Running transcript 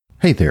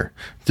Hey there.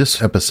 This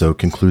episode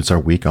concludes our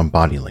week on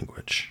body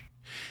language.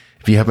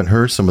 If you haven't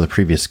heard some of the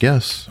previous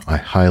guests, I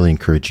highly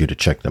encourage you to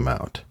check them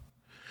out.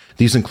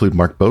 These include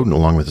Mark Bowden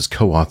along with his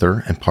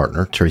co-author and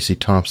partner, Tracy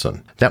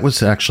Thompson. That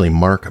was actually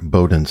Mark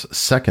Bowden's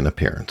second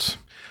appearance.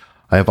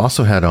 I have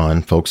also had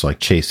on folks like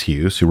Chase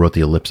Hughes, who wrote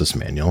the Ellipsis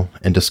Manual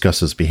and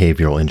discusses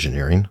behavioral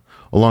engineering,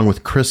 along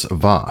with Chris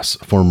Voss,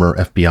 former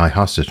FBI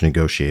hostage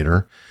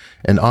negotiator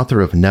and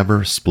author of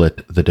Never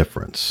Split the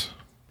Difference.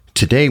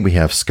 Today we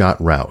have Scott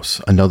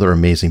Rouse, another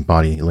amazing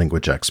body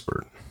language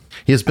expert.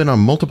 He has been on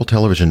multiple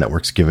television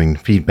networks giving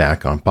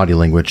feedback on body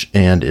language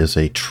and is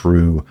a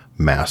true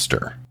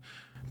master.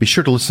 Be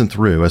sure to listen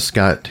through as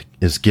Scott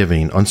is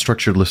giving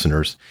unstructured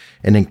listeners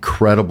an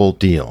incredible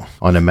deal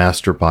on a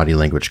master body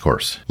language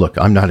course. Look,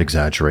 I'm not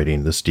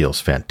exaggerating. This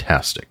deal's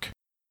fantastic.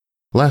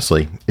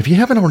 Lastly, if you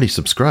haven't already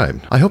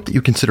subscribed, I hope that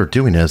you consider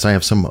doing it as I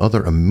have some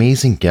other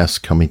amazing guests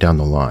coming down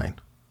the line.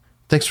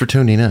 Thanks for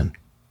tuning in,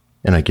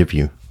 and I give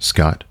you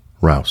Scott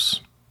Rouse.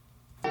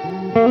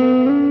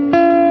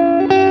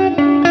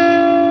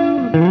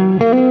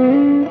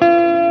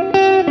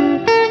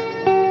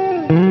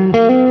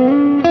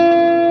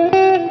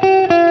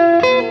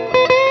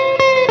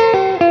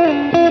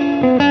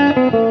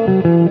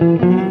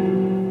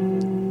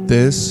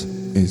 This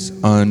is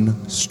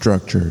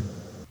Unstructured.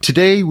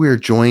 Today we're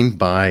joined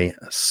by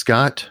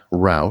Scott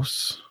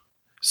Rouse.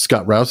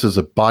 Scott Rouse is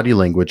a body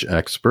language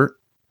expert.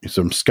 He's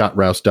from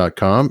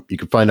scottrouse.com. You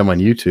can find him on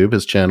YouTube.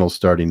 His channel's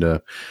starting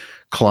to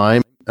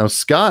climb. Now,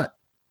 Scott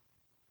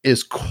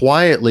is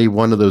quietly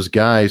one of those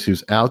guys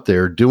who's out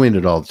there doing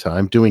it all the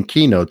time, doing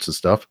keynotes and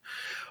stuff,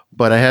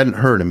 but I hadn't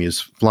heard him. He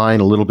was flying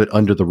a little bit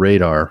under the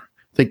radar.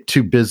 I think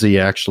too busy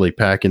actually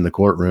packing the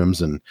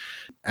courtrooms and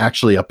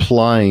actually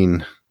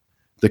applying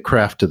the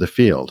craft to the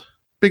field.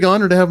 Big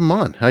honor to have him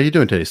on. How you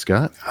doing today,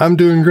 Scott? I'm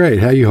doing great.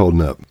 How you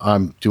holding up?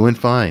 I'm doing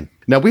fine.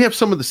 Now, we have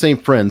some of the same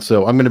friends,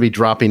 so I'm going to be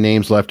dropping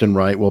names left and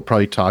right. We'll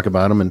probably talk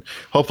about them, and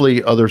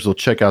hopefully others will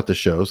check out the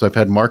shows. I've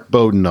had Mark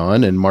Bowden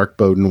on, and Mark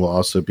Bowden will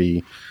also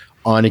be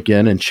on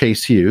again, and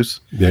Chase Hughes.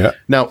 Yeah.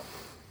 Now,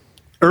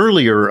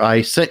 earlier,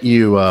 I sent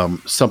you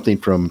something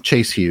from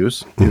Chase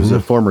Hughes, who's a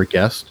former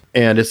guest,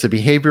 and it's the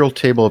behavioral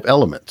table of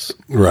elements.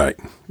 Right.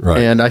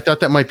 And I thought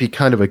that might be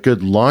kind of a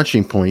good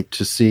launching point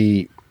to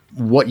see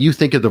what you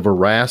think of the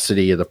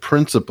veracity of the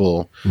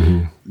principle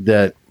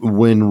that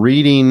when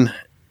reading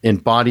in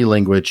body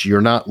language,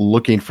 you're not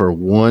looking for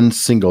one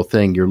single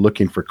thing. You're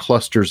looking for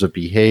clusters of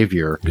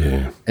behavior,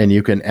 and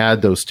you can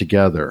add those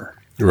together.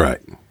 Right.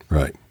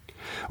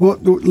 Well,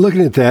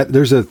 looking at that,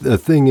 there's a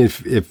thing.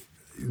 If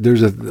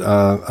there's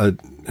an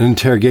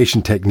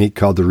interrogation technique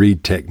called the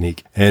Reid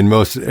technique, and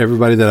most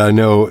everybody that I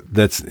know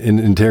that's in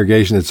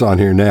interrogation that's on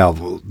here now,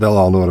 they'll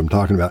all know what I'm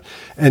talking about.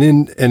 And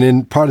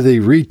in part of the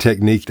Reid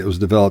technique that was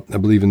developed, I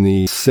believe, in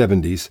the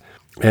 70s.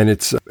 And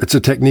it's a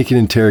technique in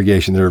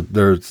interrogation.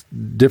 There's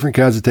different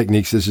kinds of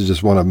techniques. This is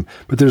just one of them.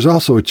 But there's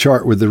also a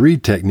chart with the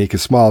Reid technique, a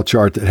small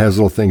chart that has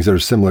little things that are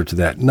similar to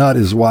that. Not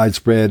as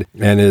widespread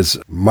and as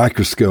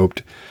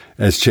microscoped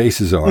as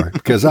Chase's are.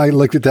 Because I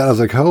looked at that, I was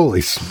like,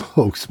 holy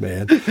smokes,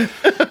 man.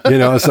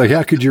 It's like,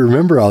 how could you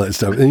remember all that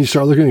stuff? And you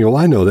start looking and you go,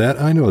 well, I know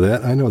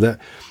that.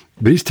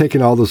 But he's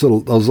taken all those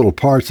little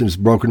parts and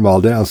just broken them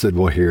all down and said,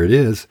 well, here it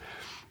is.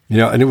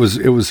 And it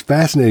was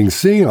fascinating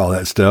seeing all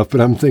that stuff, but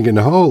I'm thinking,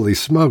 holy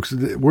smokes,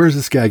 where's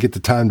this guy get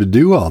the time to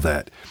do all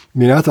that? I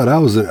mean, I thought I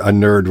was a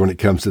nerd when it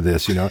comes to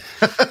this,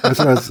 That's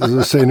what I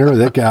was saying earlier.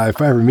 That guy,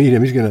 if I ever meet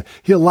him,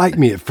 he'll like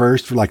me at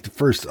first for like the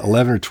first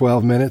 11 or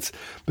 12 minutes,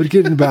 but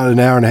getting about an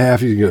hour and a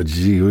half, he's going to go,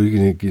 gee, we're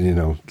going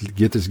to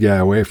get this guy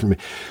away from me.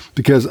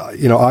 Because,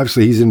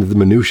 obviously he's into the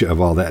minutia of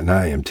all that, and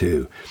I am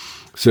too.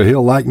 So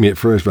he'll like me at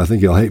first, but I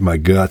think he'll hate my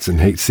guts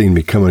and hate seeing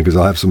me coming because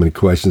I'll have so many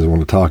questions I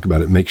want to talk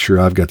about it, make sure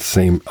I've got the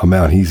same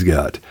amount he's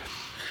got.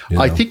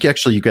 I think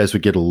actually you guys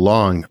would get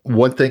along.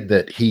 One thing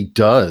that he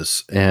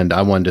does, and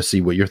I wanted to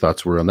see what your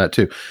thoughts were on that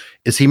too,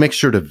 is he makes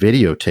sure to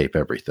videotape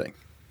everything.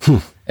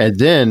 And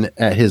then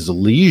at his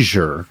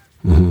leisure,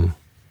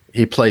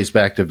 he plays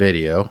back the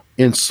video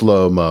in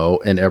slow-mo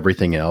and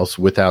everything else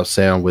without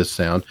sound, with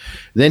sound.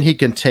 Then he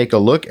can take a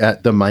look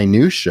at the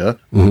minutia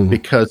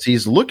because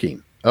he's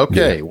looking.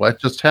 Okay, what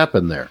just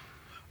happened there?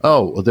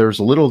 Oh, well, there's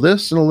a little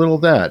this and a little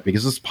that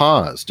because it's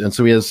paused. And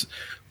so he has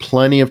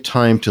plenty of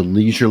time to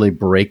leisurely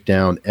break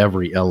down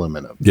every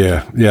element of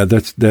it. Yeah,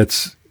 that's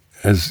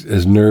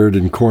as nerd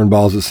and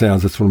cornball as it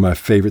sounds, that's one of my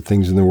favorite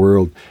things in the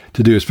world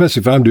to do,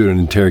 especially if I'm doing an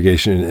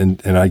interrogation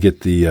and I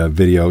get the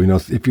video.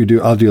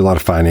 I'll do a lot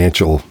of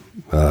financial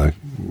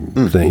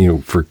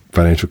thing, for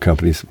financial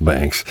companies,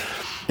 banks.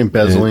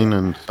 Embezzling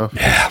and stuff.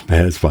 Yeah,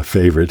 man, it's my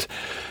favorite.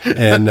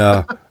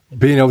 And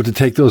being able to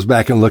take those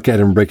back and look at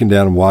them, breaking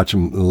down and watch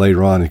them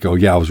later on and go,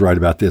 yeah, I was right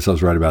about this, I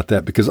was right about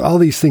that. Because all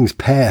these things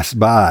pass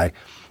by.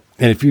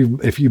 And if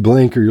you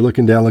blink or you're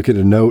looking down, look at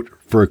a note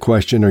for a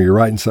question, or you're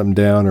writing something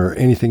down or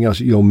anything else,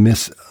 you'll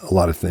miss a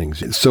lot of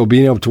things. So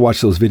being able to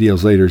watch those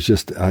videos later is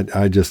just,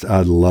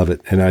 I love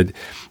it. And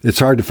it's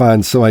hard to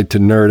find somebody to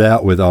nerd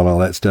out with on all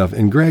that stuff.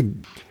 And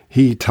Greg,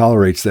 he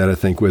tolerates that, I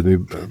think, with me,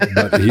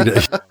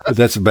 but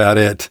that's about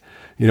it.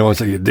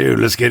 It's like, dude,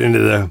 let's get into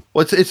the.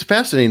 Well, it's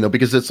fascinating though,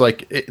 because it's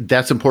like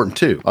that's important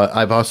too.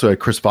 I've also had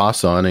Chris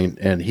Voss on,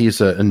 and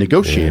he's a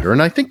negotiator,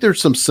 and I think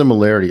there's some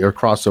similarity or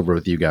crossover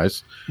with you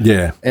guys.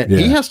 Yeah, and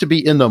he has to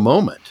be in the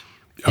moment.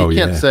 He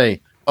can't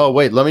say, "Oh,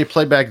 wait, let me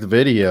play back the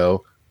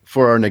video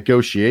for our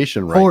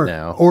negotiation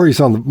now." Or he's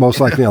most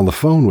likely on the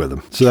phone with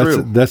him.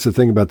 So that's the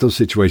thing about those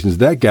situations.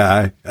 That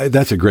guy,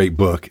 that's a great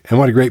book. And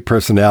what a great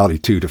personality,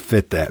 too, to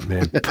fit that,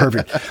 man.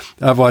 Perfect.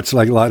 I've watched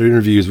like a lot of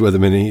interviews with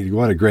him, and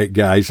what a great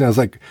guy. He sounds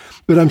like,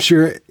 but I'm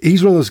sure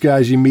he's one of those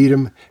guys, you meet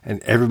him,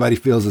 and everybody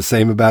feels the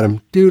same about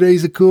him. Dude,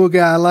 he's a cool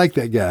guy. I like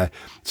that guy.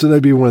 So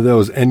that'd be one of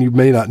those, and you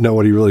may not know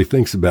what he really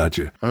thinks about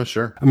you. Oh,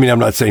 sure. I mean, I'm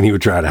not saying he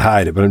would try to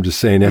hide it, but I'm just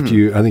saying after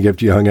you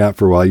hung out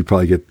for a while, you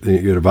probably get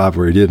a vibe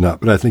where he did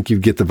not. But I think you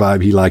get the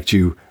vibe he liked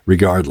you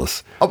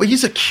regardless. Oh, but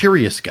he's a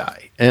curious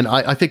guy, and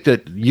I think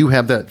that you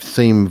have that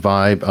same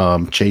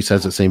vibe. Chase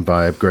has the same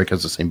vibe. Greg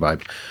has the same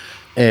vibe,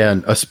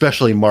 and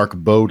especially Mark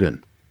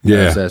Bowden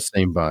has that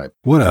same vibe.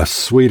 What a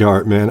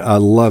sweetheart, man! I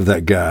love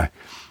that guy.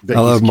 But I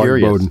love Mark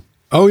Bowden.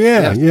 Oh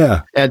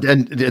yeah.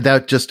 And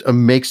that just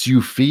makes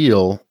you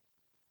feel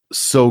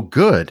so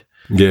good.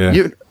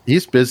 Yeah.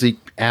 He's busy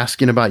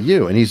asking about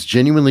you, and he's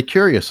genuinely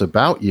curious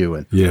about you.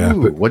 And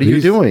but what are you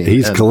doing?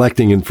 He's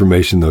collecting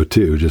information though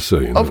too, just so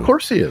you know. Of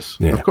course he is.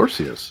 Yeah. Of course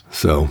he is.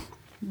 So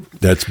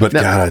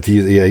God,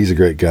 he's a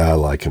great guy. I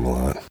like him a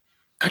lot.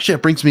 Actually,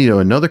 that brings me to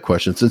another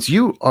question. Since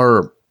you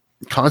are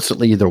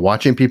constantly either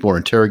watching people or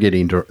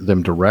interrogating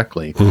them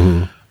directly,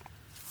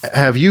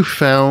 have you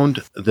found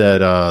that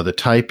the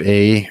type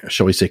A,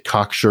 shall we say,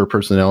 cocksure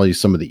personality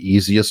is some of the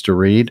easiest to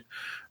read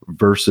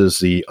versus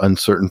the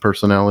uncertain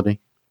personality?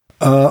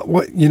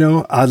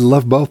 I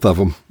love both of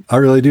them. I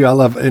really do. I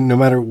love, and no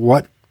matter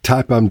what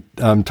type I'm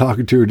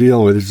talking to or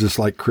dealing with, it's just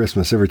like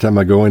Christmas. Every time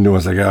I go into it,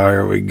 it's like, oh,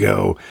 here we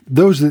go.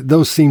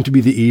 Those seem to be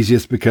the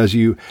easiest because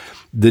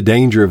the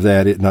danger of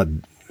that, not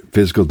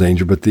physical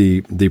danger, but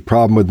the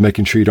problem with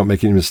making sure you don't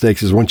make any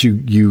mistakes is once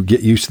you get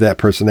used to that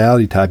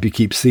personality type, you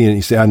keep seeing it,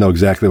 you say, I know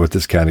exactly what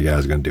this kind of guy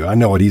is going to do. I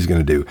know what he's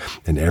going to do.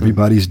 And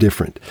everybody's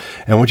different.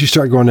 And once you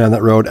start going down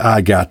that road, I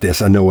got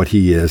this. I know what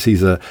he is.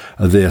 He's a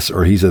this,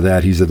 or he's a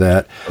that, he's a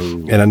that.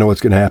 Ooh. And I know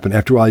what's going to happen.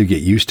 After a while, you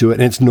get used to it.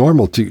 And it's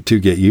normal to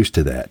get used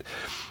to that.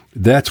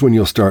 That's when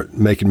you'll start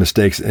making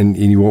mistakes, and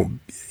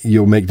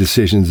you'll make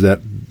decisions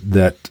that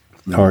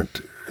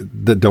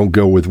don't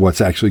go with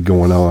what's actually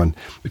going on,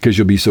 because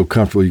you'll be so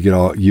comfortable.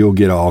 You'll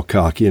get all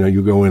cocky.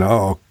 You'll go in,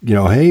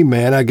 hey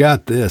man, I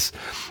got this.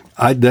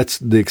 That's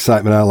the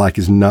excitement I like,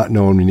 is not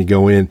knowing when you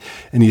go in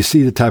and you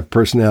see the type of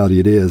personality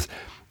it is,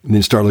 and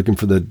then start looking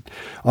for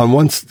on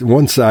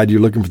one side, you're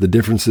looking for the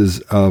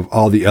differences of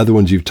all the other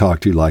ones you've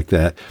talked to like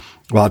that,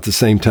 while at the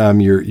same time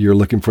you're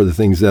looking for the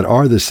things that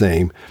are the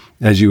same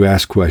as you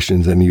ask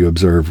questions and you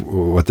observe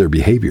what their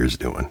behavior is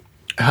doing.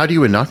 How do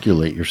you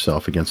inoculate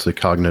yourself against the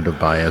cognitive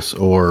bias,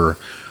 or,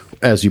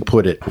 as you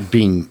put it,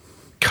 being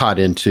caught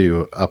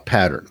into a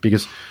pattern?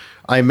 Because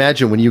I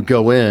imagine when you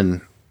go in,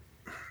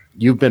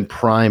 you've been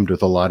primed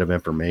with a lot of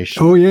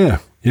information. Oh, yeah.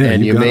 Yeah.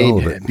 And you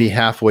may be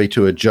halfway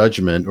to a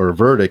judgment or a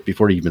verdict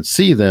before you even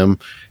see them.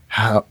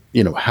 How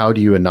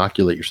do you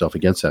inoculate yourself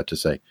against that to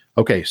say,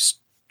 okay,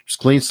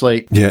 clean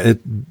slate? Yeah,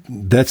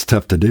 that's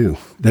tough to do.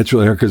 That's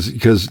really hard,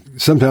 because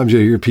sometimes you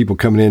hear people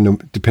coming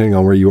in, depending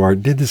on where you are.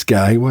 Did this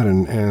guy? What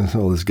an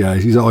asshole! This guy.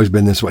 He's always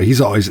been this way.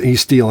 He's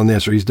stealing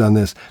this, or he's done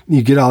this. And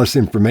you get all this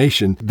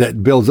information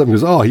that builds up and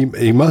goes, oh,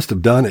 he must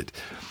have done it.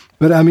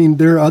 But I mean,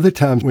 there are other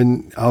times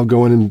when I'll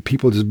go in and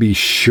people just be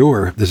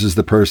sure this is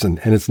the person,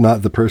 and it's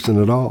not the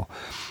person at all.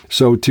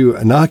 So to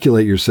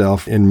inoculate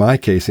yourself, in my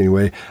case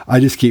anyway,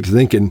 I just keep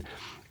looking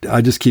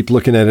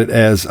at it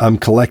as I'm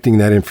collecting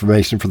that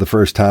information for the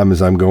first time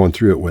as I'm going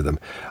through it with them.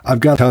 I've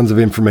got tons of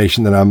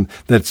information that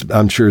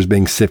I'm sure is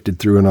being sifted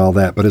through and all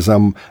that. But as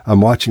I'm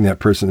watching that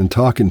person and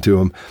talking to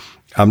them,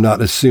 I'm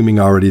not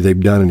assuming already they've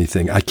done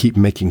anything. I keep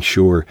making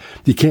sure.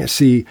 You can't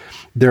see,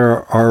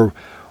 there are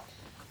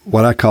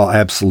what I call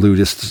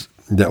absolutists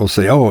that will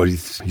say, oh, he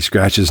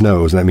scratched his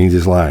nose, and that means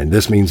he's lying.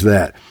 This means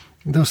that.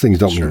 Those things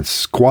don't mean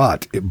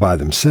squat by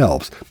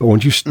themselves. But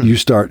once you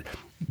start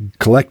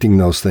collecting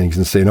those things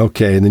and saying,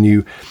 okay, and then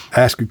you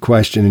ask a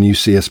question and you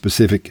see a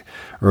specific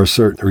or a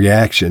certain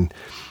reaction,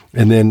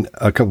 and then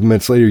a couple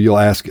minutes later you'll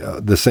ask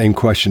the same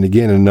question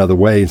again in another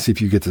way and see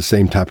if you get the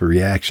same type of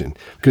reaction,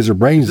 because their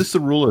brains. Is this the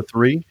rule of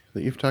three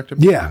that you've talked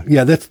about?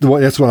 Yeah, that's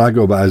what I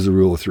go by as the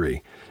rule of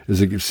three. Is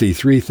to see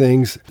three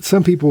things.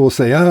 Some people will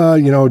say,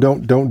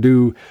 don't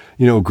do,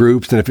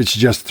 groups, and if it's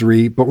just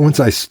three. But once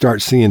I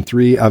start seeing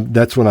three,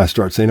 that's when I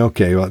start saying,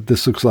 okay, well,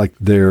 this looks like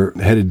they're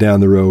headed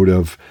down the road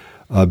of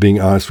being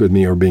honest with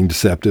me or being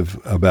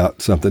deceptive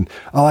about something.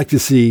 I like to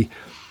see,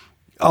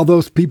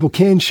 although people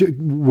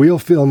will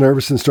feel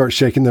nervous and start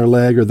shaking their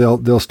leg, or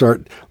they'll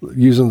start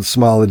using the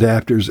small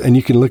adapters, and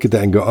you can look at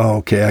that and go, oh,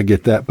 okay, I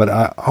get that. But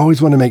I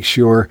always want to make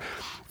sure,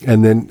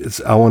 and then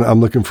I'm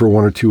looking for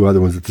one or two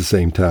other ones at the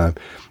same time.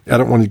 I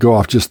don't want to go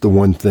off just the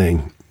one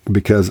thing,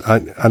 because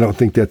I don't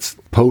think that's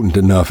potent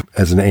enough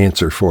as an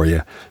answer for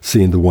you,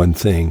 seeing the one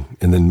thing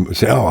and then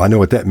say, oh, I know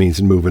what that means,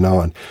 and moving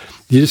on.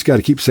 You just got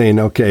to keep saying,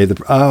 okay,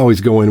 I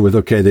always go in with,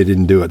 okay, they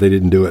didn't do it. They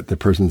didn't do it. The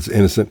person's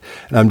innocent.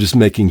 And I'm just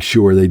making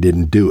sure they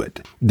didn't do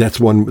it. That's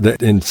one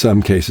that in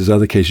some cases.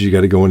 Other cases, you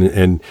got to go in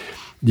and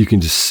you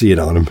can just see it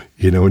on them.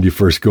 When you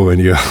first go in,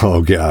 you go,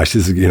 oh gosh,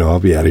 this is, I'll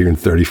be out of here in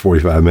 30,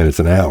 45 minutes,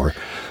 an hour.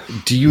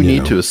 Do you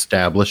need to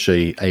establish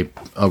a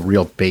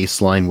real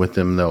baseline with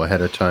them though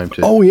ahead of time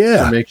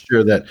to make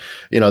sure that,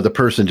 the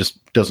person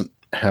just doesn't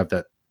have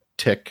that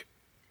tick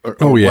or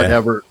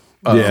whatever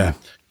that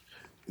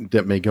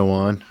may go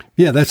on?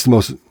 Yeah, that's the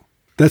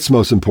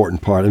most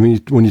important part. I mean,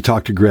 when you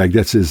talk to Greg,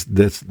 he's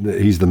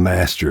the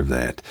master of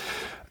that.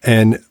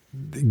 And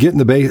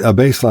getting a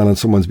baseline on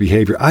someone's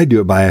behavior, I do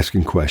it by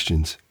asking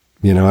questions.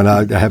 And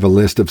I have a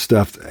list of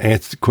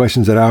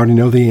questions that I already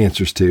know the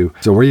answers to.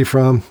 So where are you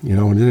from?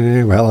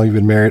 How long you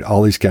been married?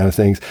 All these kind of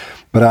things.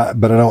 But I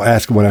don't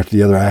ask one after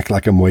the other. I act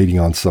like I'm waiting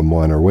on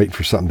someone or waiting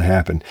for something to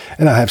happen.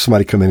 And I have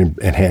somebody come in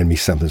and hand me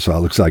something.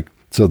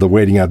 So the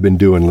waiting I've been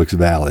doing looks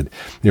valid.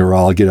 Or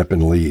I'll get up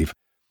and leave.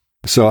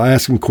 So I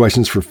ask them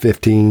questions for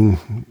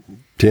 10,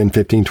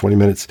 15, 20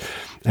 minutes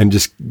and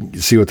just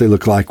see what they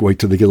look like. Wait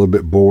till they get a little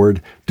bit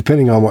bored,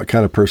 depending on what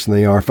kind of person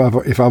they are.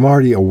 If I'm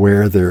already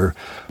aware they're,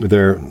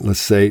 let's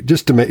say,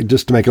 just to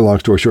make a long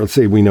story short, let's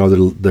say we know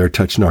they're a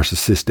touch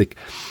narcissistic,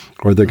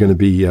 or they're going to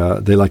be,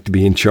 they like to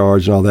be in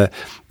charge and all that.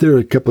 There are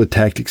a couple of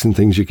tactics and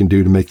things you can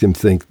do to make them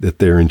think that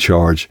they're in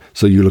charge.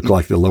 So you look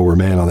like the lower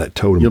man on that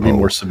totem pole. You'll be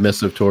more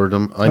submissive toward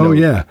them. I know. Oh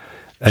yeah.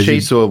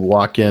 Chase will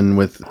walk in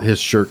with his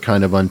shirt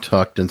kind of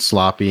untucked and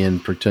sloppy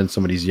and pretend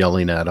somebody's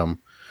yelling at him.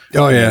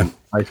 Oh, yeah. And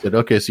I said,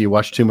 okay, so you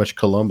watch too much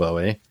Columbo,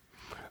 eh?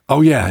 Oh,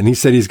 yeah. And he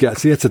said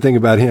that's the thing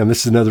about him. This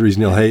is another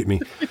reason he'll hate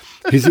me.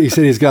 He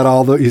said he's got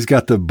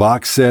the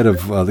box set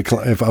of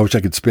if I wish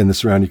I could spin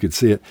this around, you could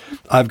see it.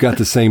 I've got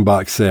the same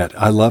box set.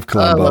 I love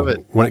Columbo. I love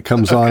it. When it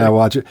comes on, I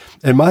watch it.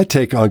 And my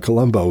take on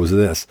Columbo was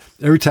this.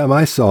 Every time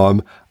I saw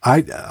him,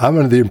 I'm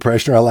under the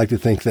impression, or I like to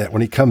think that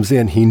when he comes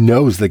in, he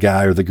knows the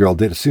guy or the girl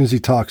did as soon as he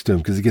talks to him,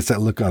 because he gets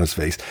that look on his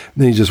face.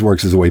 And then he just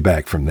works his way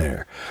back from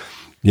there.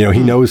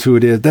 He knows who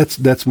it is.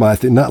 That's my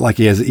thing. Not like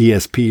he has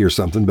ESP or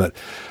something, but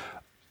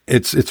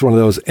it's one of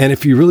those. And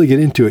if you really get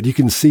into it, you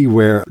can see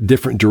where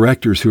different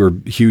directors who are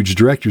huge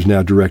directors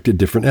now directed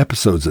different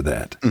episodes of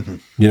that.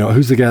 Mm-hmm.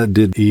 Who's the guy that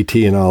did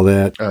E.T. and all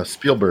that?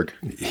 Spielberg.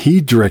 He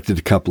directed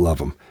a couple of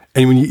them.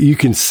 And when you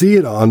can see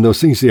it on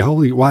those things, you say,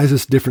 holy, why is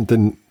this different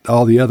than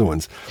all the other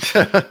ones?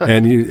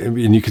 and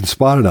you can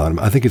spot it on him.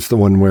 I think it's the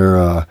one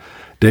where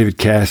David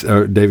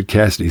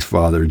Cassidy's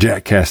father,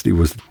 Jack Cassidy,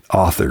 was the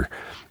author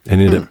and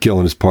ended up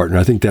killing his partner.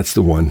 I think that's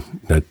the one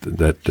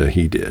that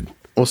he did.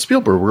 Well,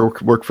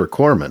 Spielberg worked for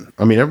Corman.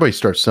 I mean, everybody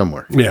starts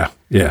somewhere. Yeah.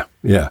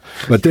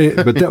 But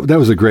that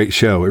was a great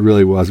show. It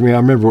really was. I mean, I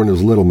remember when I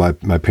was little, my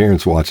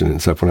parents watching it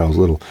and stuff when I was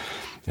little,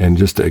 and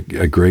just a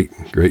great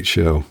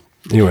show.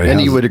 Anyway,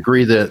 and you would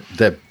agree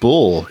that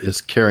Bull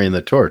is carrying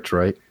the torch,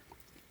 right?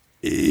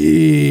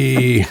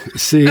 See,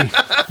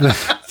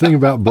 the thing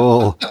about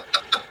Bull.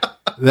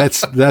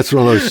 That's one of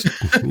those.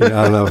 I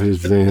don't know if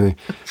it's anything.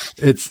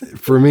 It's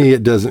for me.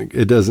 It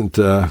doesn't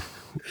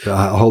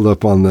hold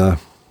up on the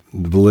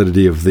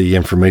validity of the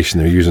information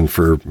they're using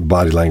for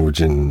body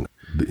language and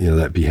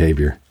that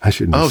behavior. I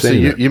shouldn't. Oh, so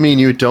you mean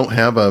you don't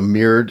have a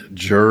mirrored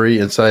jury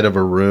inside of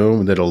a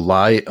room that'll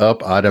lie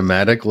up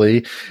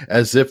automatically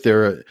as if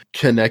they're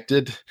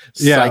connected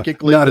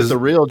psychically with the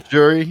real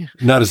jury?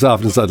 Not as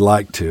often as I'd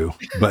like to,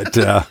 but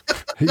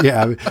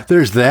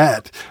there's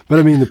that. But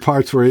I mean, the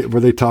parts where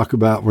they talk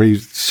about where he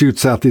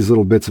shoots out these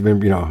little bits of him,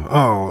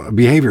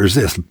 behavior is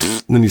this,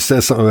 and then he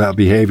says something about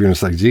behavior, and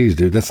it's like, geez,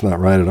 dude, that's not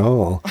right at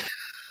all.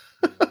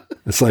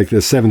 It's like the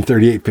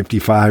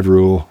 738-55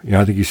 rule.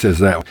 I think he says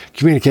that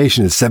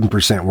communication is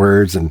 7%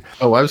 words. And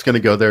I was going to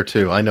go there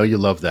too. I know you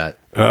love that.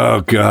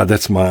 Oh God,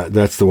 that's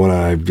the one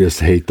I just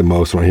hate the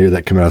most. When I hear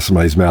that come out of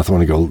somebody's mouth, I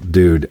want to go,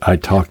 dude, I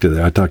talked to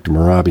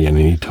Marabian, and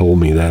he told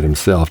me that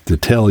himself to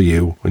tell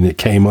you when it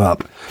came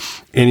up.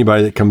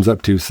 Anybody that comes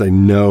up to say,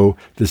 no,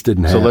 this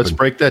didn't happen. So let's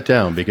break that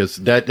down, because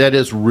that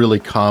is really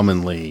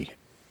commonly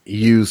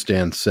used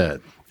and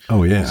said.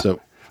 Oh yeah. So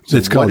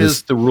what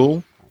is the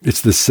rule?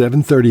 It's the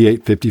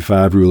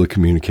 738-55 rule of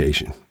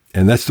communication.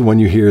 And that's the one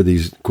you hear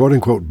these quote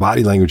unquote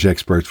body language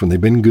experts when they've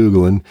been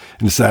Googling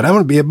and decide, I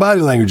want to be a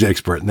body language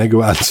expert. And they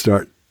go out and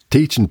start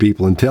teaching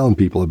people and telling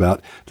people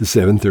about the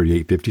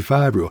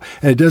 738-55 rule.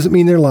 And it doesn't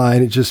mean they're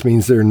lying. It just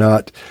means they're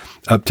not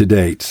up to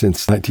date.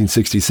 Since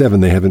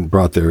 1967, they haven't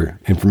brought their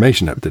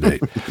information up to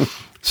date.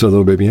 So a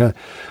little bit behind.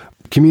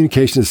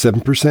 Communication is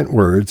 7%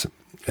 words,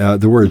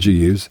 the words you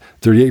use,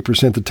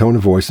 38% the tone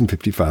of voice, and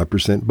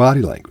 55%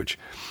 body language.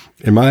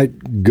 And my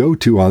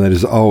go-to on that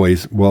is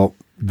always, well,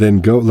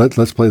 then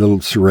let's play little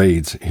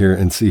charades here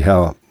and see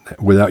how,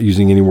 without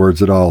using any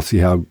words at all, see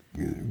how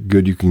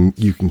good you can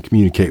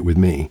communicate with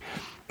me.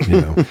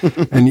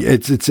 And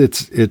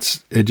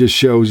it just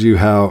shows you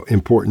how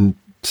important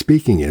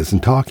speaking is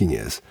and talking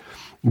is.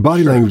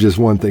 Body language is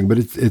one thing, but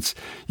it's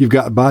you've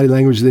got body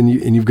language,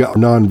 and you've got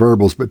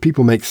nonverbals, but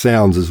people make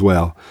sounds as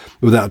well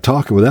without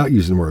talking, without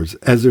using words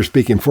as they're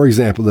speaking. For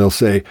example, they'll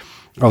say,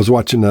 I was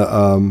watching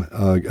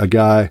a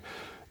guy.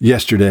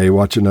 yesterday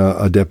watching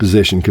a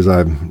deposition, because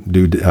I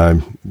do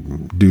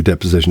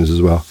depositions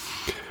as well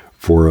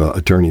for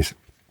attorneys.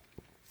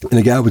 And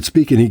the guy would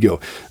speak and he'd go,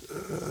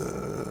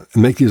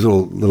 and make these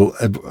little,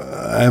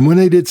 and when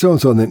they did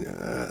so-and-so, and then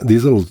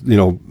these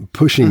little,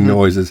 pushing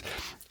noises.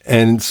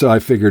 And so I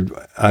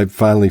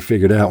finally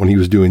figured out when he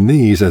was doing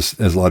these, as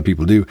a lot of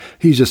people do,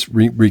 he's just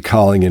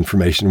recalling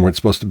information where it's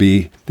supposed to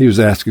be. He was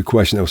asked a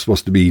question that was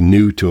supposed to be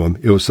new to him.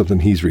 It was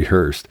something he's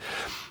rehearsed.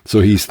 So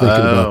he's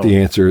thinking about the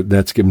answer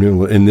that's given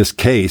him, in this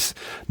case,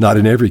 not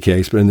in every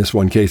case, but in this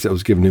one case, that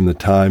was giving him the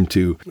time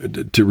to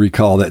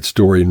recall that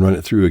story and run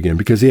it through again,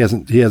 because he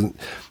hasn't,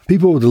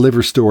 people will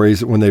deliver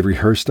stories when they've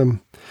rehearsed them.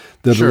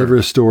 They'll deliver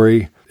a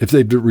story. If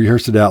they've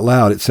rehearsed it out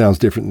loud, it sounds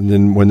different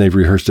than when they've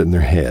rehearsed it in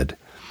their head.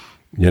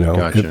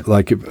 Gotcha.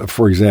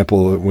 For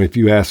example, if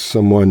you ask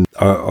someone,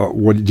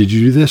 "What did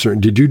you do this, or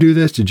did you do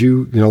this? Did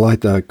you,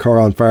 light the car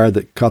on fire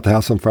that caught the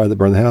house on fire that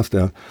burned the house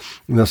down?"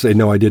 And they'll say,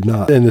 "No, I did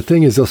not." And the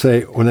thing is,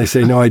 when they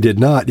say, "No, I did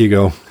not," you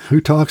go, "Who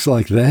talks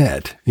like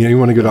that?" You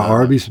want to go to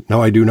Arby's?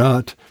 "No, I do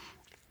not."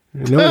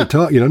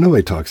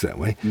 Nobody talks that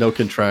way. No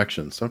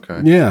contractions.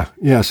 Okay.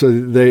 Yeah. So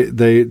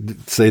they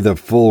say the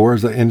full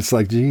words, and it's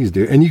like, geez,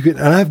 dude. And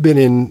I've been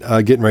in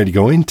getting ready to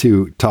go in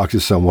to talk to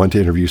someone, to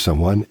interview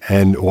someone,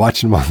 and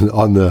watching them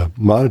on the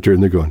monitor,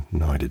 and they're going,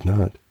 "No, I did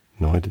not.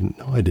 No, I didn't.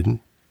 No, I didn't.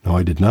 No,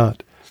 I did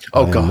not.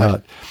 Oh, God.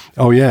 Not."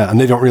 Oh, yeah. And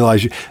they don't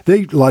realize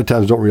they a lot of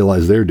times don't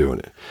realize they're doing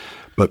it,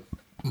 but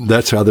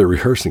that's how they're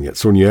rehearsing it.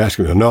 So when you ask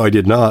them, "No, I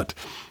did not."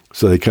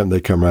 So they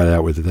come right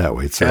out with it that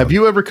way. So, have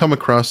you ever come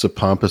across a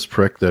pompous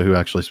prick though who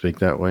actually speak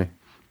that way?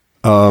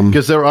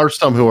 Because there are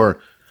some who are,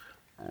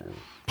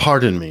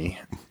 pardon me,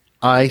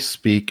 I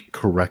speak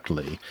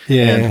correctly.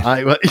 Yeah.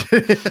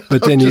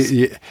 But then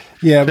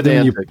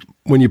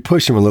when you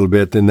push them a little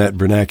bit, then that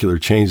vernacular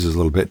changes a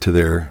little bit to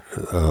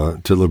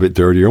a little bit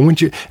dirtier.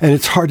 And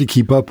it's hard to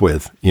keep up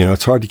with.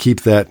 It's hard to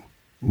keep that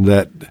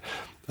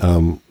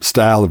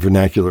style of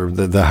vernacular,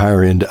 the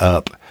higher end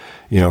up.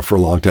 For a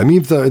long time.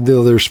 Even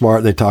though they're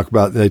smart, they talk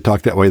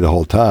that way the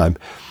whole time.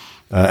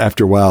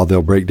 After a while,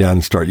 they'll break down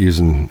and start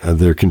using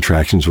their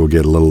contractions. Will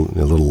get a little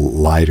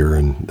lighter,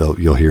 and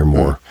you'll hear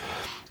more.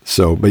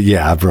 So, but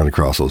yeah, I've run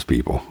across those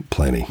people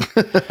plenty.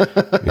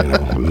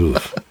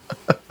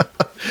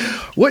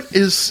 What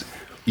is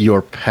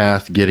your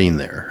path getting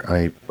there?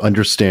 I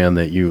understand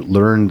that you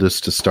learned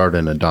this to start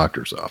in a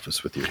doctor's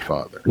office with your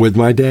father. With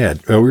my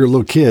dad. We were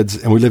little kids,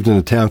 and we lived in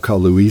a town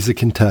called Louisa,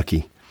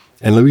 Kentucky.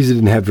 And Louisa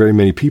didn't have very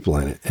many people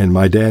in it. And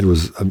my dad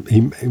was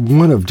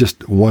one of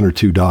just one or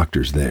two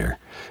doctors there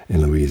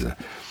in Louisa.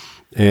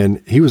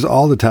 And he was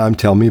all the time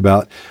telling me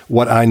about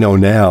what I know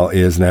now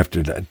is, and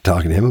after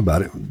talking to him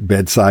about it,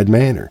 bedside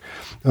manner.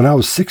 When I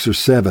was 6 or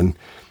 7,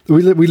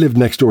 we lived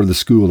next door to the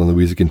school in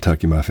Louisa,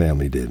 Kentucky, my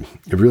family did.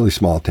 A really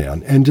small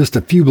town. And just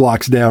a few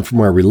blocks down from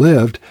where we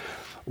lived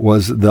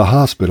was the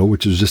hospital,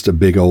 which was just a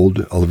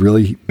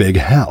really big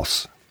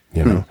house.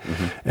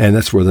 Mm-hmm. And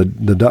that's where the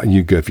doctor,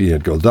 you go, if you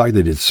had to go to the doctor,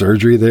 they did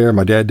surgery there.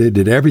 My dad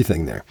did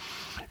everything there.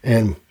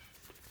 And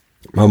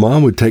my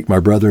mom would take my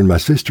brother and my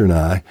sister and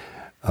I,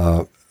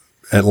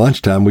 at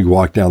lunchtime, we'd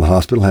walk down the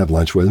hospital, have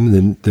lunch with them,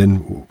 and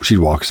then she'd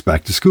walk us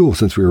back to school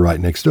since we were right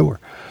next door.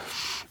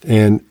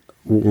 And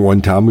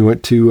one time we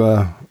went to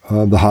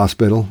the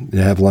hospital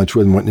to have lunch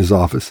with him, went in his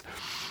office.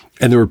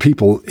 And there were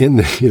people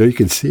you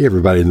could see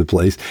everybody in the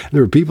place.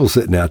 There were people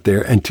sitting out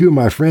there. And two of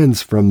my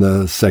friends from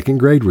the second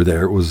grade were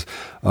there. It was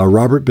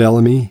Robert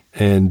Bellamy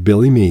and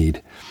Billy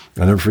Meade.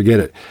 I'll never forget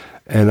it.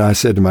 And I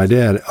said to my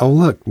dad, "Oh,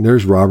 look,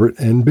 there's Robert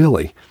and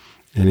Billy."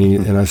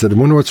 And I said, "I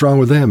wonder what's wrong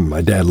with them."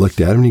 My dad looked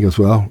at him and he goes,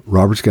 "Well,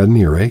 Robert's got an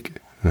earache."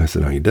 And I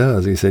said, "Oh, he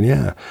does?" He said,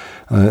 "Yeah."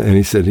 And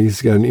he said,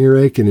 he's got an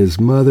earache and his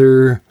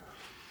mother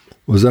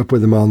was up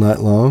with him all night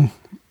long.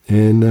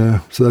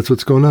 And so that's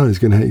what's going on. He's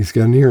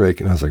got an earache.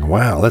 And I was like,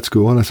 "Wow, that's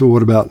cool." And I said, "Well,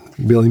 what about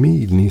Billy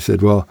Meade?" And he said,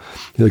 he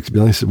looked at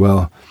Billy and said,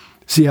 "Well,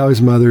 see how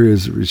his mother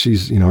is,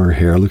 she's, her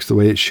hair looks the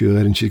way it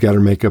should, and she's got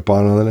her makeup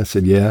on." And I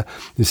said, "Yeah."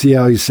 You see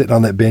how he's sitting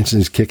on that bench and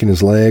he's kicking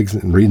his legs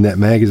and reading that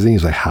magazine?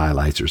 He's like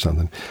highlights or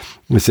something.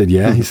 And I said,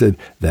 "Yeah." He said,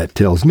 "That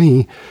tells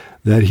me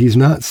that he's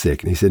not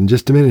sick." And he said, "In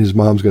just a minute, his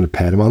mom's going to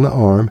pat him on the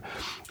arm.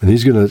 And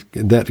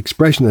that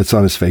expression that's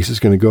on his face is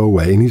going to go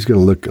away, and he's going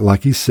to look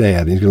like he's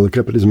sad. He's going to look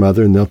up at his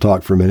mother, and they'll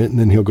talk for a minute, and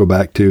then he'll go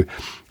back to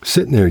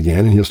sitting there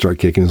again, and he'll start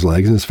kicking his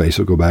legs, and his face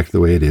will go back to the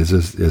way it is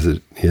as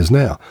it is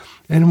now."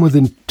 And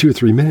within 2 or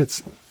 3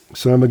 minutes,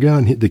 son of a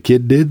gun, the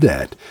kid did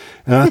that.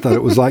 And I thought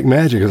it was like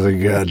magic. I was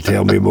like, "God,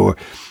 tell me more."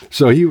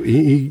 So he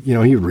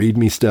would read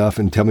me stuff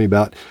and tell me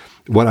about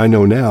what I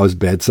know now is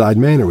bedside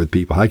manner with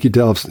people. I could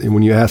tell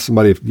when you ask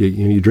somebody if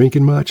you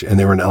drinking much, and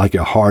they were like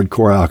a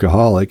hardcore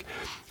alcoholic,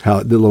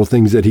 how the little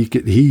things that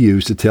he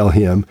used to tell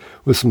him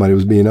was somebody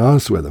was being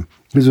honest with him.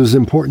 Because it was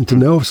important to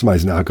know if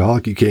somebody's an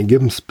alcoholic, you can't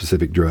give them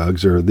specific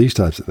drugs or these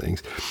types of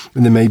things.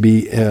 And they may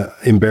be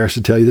embarrassed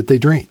to tell you that they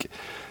drink.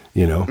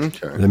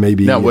 Okay. They may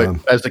be. Now,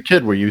 as a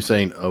kid, were you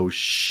saying, "Oh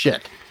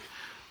shit,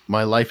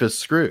 my life is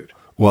screwed"?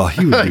 Well,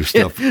 he would do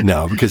stuff.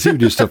 No, because he would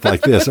do stuff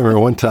like this. I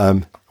remember one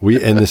time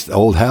We in this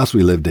old house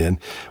we lived in,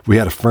 we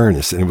had a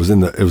furnace, and it was in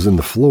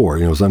the floor.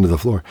 It was under the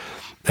floor,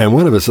 and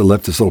one of us had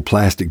left this little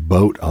plastic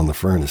boat on the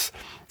furnace.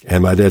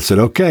 And my dad said,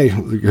 "Okay,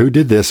 who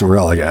did this?" And we're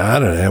all like, "I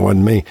don't know, it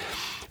wasn't me."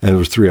 And there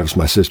was three of us: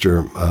 my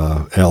sister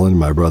Ellen,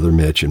 my brother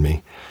Mitch, and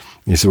me.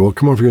 And he said, "Well,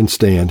 come over here and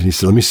stand." And he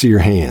said, "Let me see your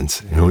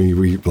hands." And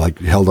we like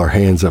held our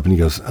hands up, and he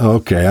goes, "Oh,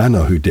 okay, I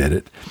know who did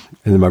it."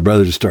 And then my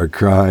brother just started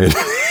crying.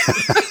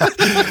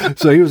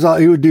 So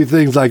he would do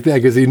things like that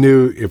because he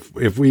knew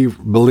if we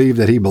believed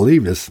that he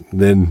believed us,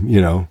 then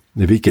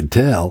if he could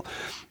tell,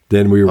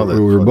 then we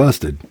were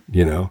busted.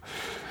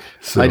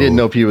 So, I didn't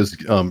know if he was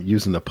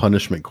using a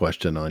punishment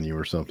question on you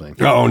or something.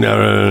 Oh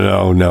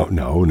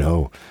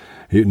no.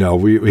 He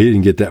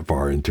didn't get that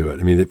far into it.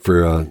 I mean,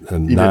 for a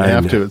 9. You didn't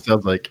have to. It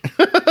sounds like.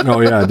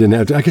 Oh yeah, I didn't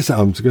have to. I guess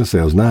I was going to say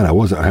I was 9. I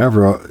wasn't.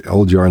 However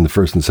old you are in the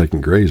first and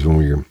second grades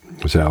when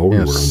was how old we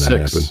were when that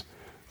happened.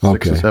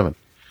 6 or 7.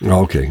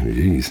 Okay,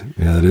 geez,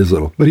 yeah, that is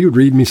little. But he would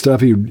read me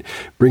stuff. He would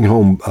bring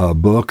home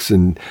books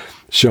and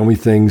show me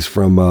things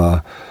from.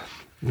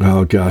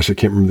 Oh gosh, I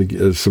can't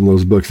remember some of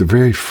those books. The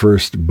very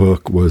first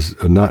book was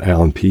not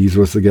Alan Pease.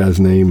 What's the guy's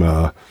name?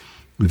 The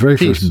very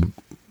first.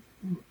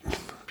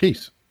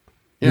 Peace.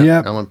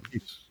 Yeah, Alan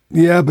Pease.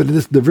 Yeah, but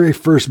the very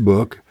first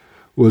book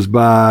was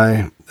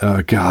by.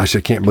 Gosh,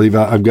 I can't believe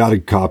I've got a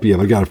copy of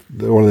it. I got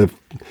one of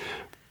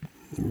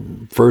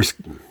the first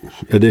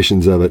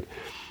editions of it.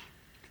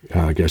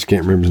 I guess I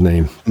can't remember his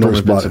name.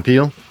 Norman Vincent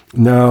Peale?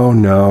 No.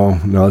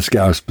 This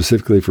guy was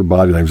specifically for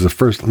body language. The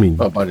first,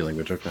 body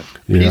language. Okay.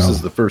 Peace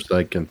is the first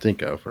I can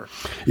think of.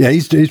 Yeah,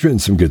 he's written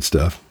some good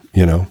stuff.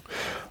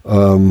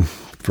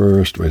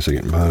 First, wait a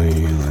second, body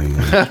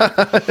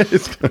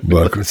language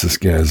book. What's this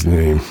guy's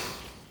name?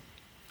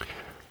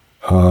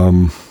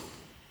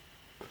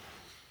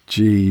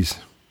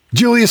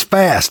 Julius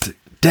Fast.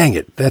 Dang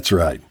it, that's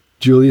right,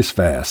 Julius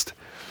Fast.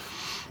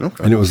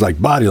 Okay. And it was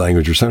like body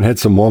language or something. It had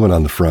some woman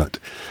on the front,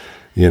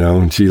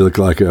 and she looked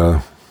like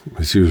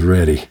she was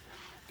ready.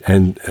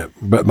 And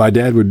but my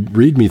dad would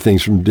read me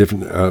things from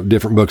different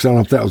books. I don't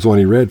know if that was one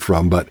he read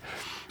from, but.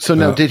 So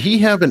now, did he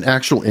have an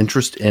actual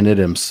interest in it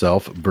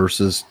himself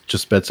versus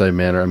just bedside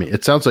manner? I mean,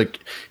 it sounds like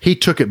he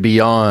took it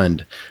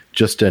beyond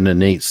just an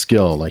innate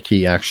skill. Like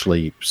he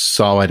actually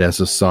saw it as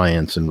a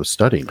science and was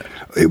studying it.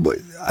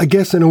 I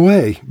guess in a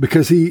way,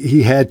 because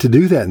he had to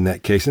do that in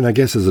that case. And I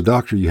guess as a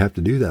doctor, you have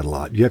to do that a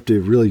lot. You have to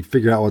really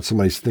figure out what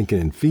somebody's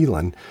thinking and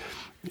feeling.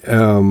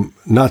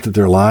 Not that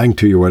they're lying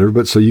to you or whatever,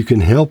 but so you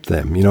can help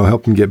them,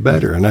 help them get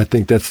better. And I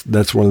think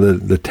that's one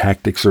of the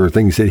tactics or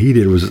things that he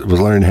did was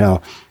learning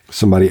how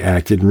somebody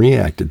acted and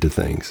reacted to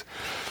things.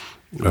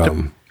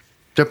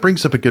 That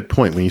brings up a good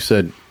point when you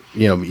said,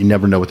 you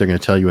never know what they're going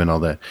to tell you and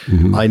all that.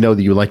 Mm-hmm. I know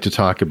that you like to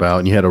talk about,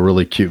 and you had a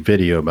really cute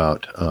video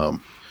about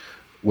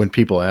when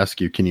people ask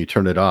you, can you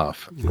turn it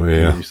off? Oh,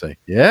 yeah. And you say,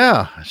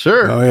 yeah,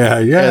 sure. Oh, yeah.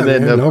 And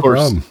then, man, of course,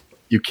 problem.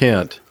 You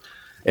can't.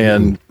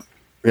 And,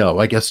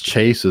 I guess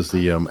Chase is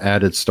the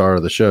added star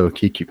of the show.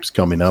 He keeps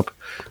coming up.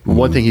 Mm-hmm.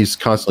 One thing he's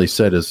constantly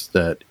said is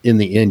that in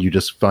the end, you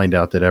just find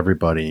out that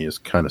everybody is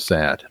kind of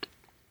sad.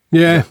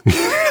 Yeah,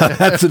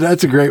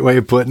 that's a great way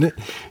of putting it.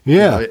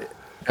 Yeah.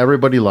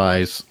 Everybody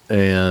lies,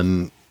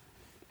 and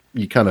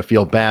you kind of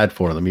feel bad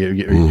for them.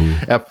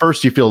 At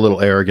first, you feel a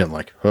little arrogant,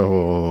 like,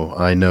 oh,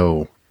 I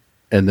know.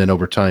 And then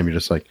over time, you're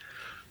just like,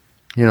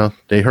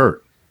 they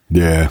hurt.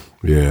 Yeah.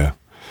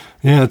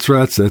 That's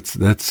right.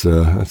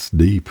 That's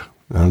deep.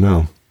 I don't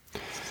know.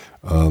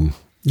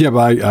 But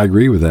I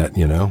agree with that.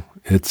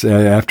 It's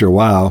after a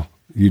while,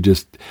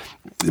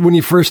 when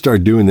you first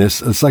start doing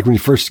this, it's like when you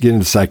first get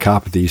into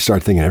psychopathy, you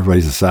start thinking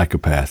everybody's a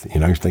psychopath.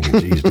 You're thinking,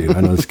 geez, dude,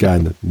 I know this guy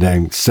in the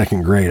dang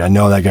second grade. I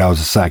know that guy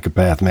was a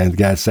psychopath, man. The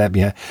guy sat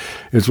behind.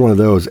 It's one of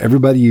those.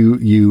 Everybody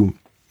you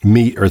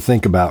meet or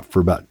think about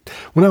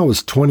when I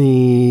was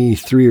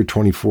 23 or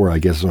 24, I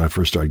guess, when I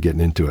first started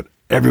getting into it.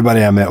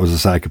 Everybody I met was a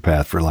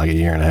psychopath for like a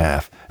year and a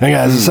half. That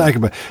guy's a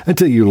psychopath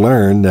until you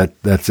learn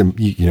that's a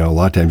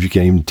lot of times you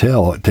can't even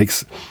tell. It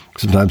takes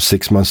sometimes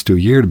 6 months to a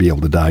year to be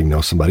able to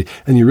diagnose somebody,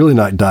 and you're really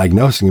not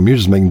diagnosing them. You're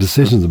just making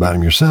decisions about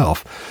them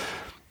yourself.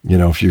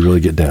 If you really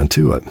get down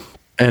to it.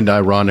 And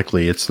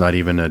ironically, it's not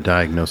even a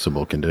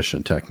diagnosable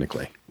condition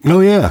technically.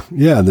 Oh yeah.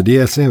 The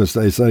DSM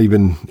it's not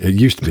even. It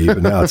used to be,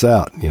 but now it's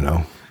out.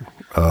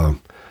 I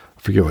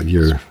forget what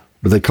year.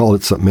 But they call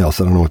it something else.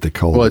 I don't know what they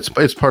call it. Well,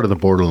 it's part of the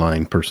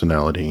borderline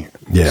personality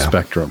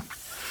spectrum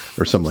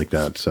or something like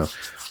that. So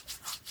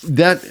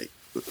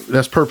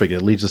that's perfect.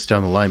 It leads us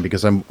down the line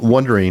because I'm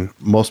wondering,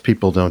 most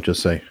people don't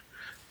just say,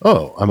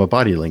 oh, I'm a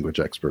body language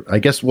expert. I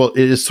guess, it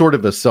is sort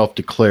of a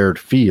self-declared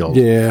field.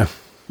 Yeah.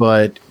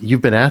 But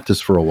you've been at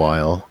this for a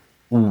while.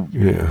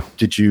 Yeah.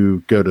 Did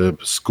you go to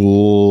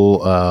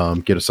school,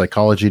 get a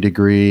psychology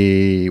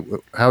degree?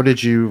 How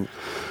did you...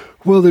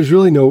 Well, there's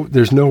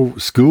no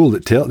school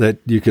that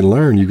you can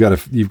learn. You've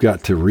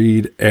got to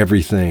read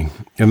everything.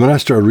 And when I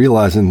started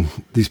realizing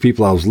these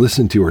people I was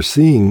listening to or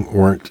seeing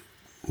weren't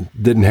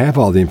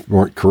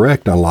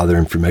correct on a lot of their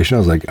information, I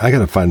was like, I got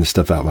to find this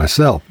stuff out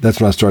myself. That's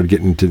when I started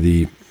getting into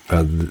the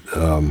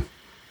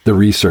the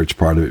research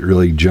part of it,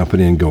 really jumping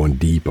in, going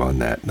deep on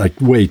that, like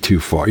way too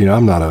far.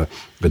 I'm not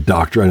a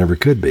doctor. I never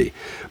could be.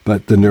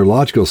 But the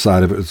neurological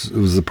side of it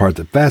was the part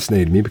that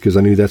fascinated me, because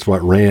I knew that's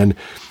what ran.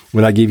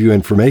 When I give you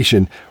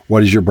information,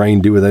 what does your brain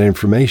do with that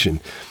information?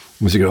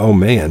 Was you go, oh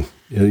man,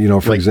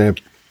 for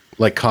example.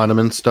 Like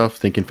Kahneman stuff,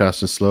 thinking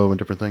fast and slow and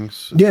different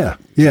things? Yeah.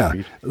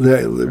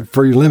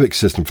 For your limbic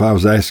system, if I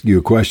was asking you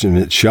a question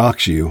and it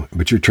shocks you,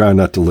 but you're trying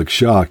not to look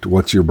shocked,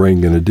 what's your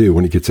brain going to do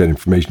when it gets that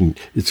information?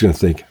 It's going to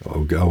think,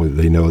 oh, God,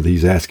 they know that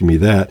he's asking me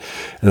that,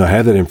 and I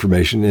have that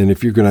information. And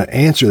if you're going to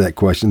answer that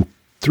question,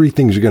 3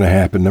 things are going to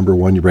happen. Number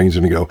 1, your brain's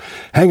going to go,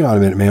 hang on a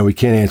minute, man, we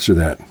can't answer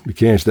that. We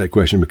can't answer that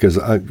question because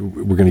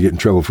we're going to get in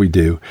trouble if we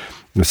do.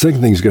 And the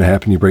second thing is going to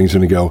happen, your brain's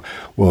going to go,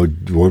 well,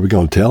 what are we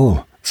going to tell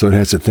them? So it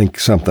has to think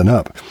something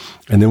up.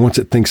 And then once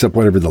it thinks up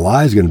whatever the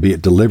lie is going to be,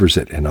 it delivers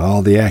it. And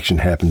all the action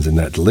happens in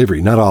that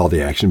delivery. Not all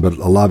the action, but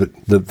a lot of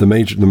it,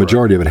 the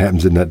majority of it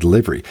happens in that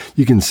delivery.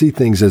 You can see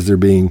things as they're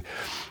being,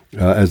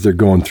 as they're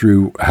going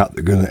through how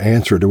they're going to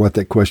answer it or what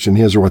that question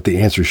is or what the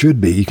answer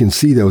should be. You can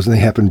see those and they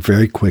happen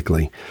very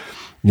quickly.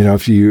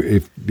 If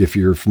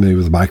you're familiar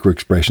with micro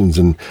expressions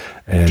and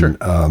sure.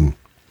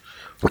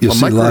 You'll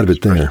see a lot of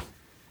it there.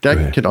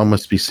 That could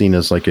almost be seen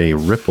as like a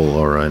ripple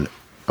or an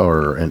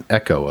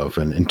echo of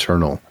an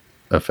internal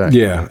effect.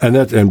 Yeah, and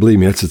believe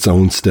me, it's its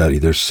own study.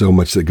 There's so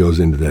much that goes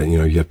into that.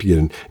 You have to get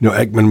in.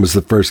 Ekman was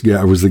the first guy.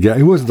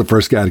 He wasn't the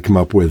first guy to come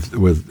up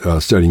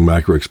with studying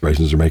micro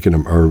expressions or making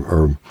them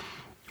or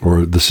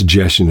the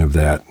suggestion of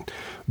that,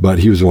 but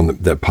he was the one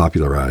that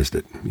popularized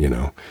it.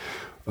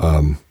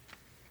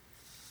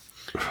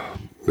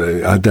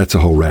 That's a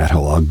whole rat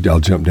hole. I'll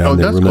jump down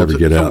there. We'll never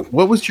get up.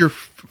 What was your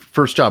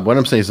first job? What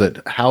I'm saying is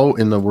that how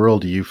in the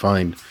world do you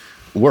find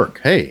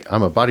work? Hey,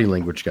 I'm a body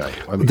language guy.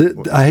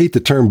 I hate the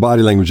term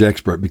body language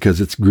expert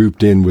because it's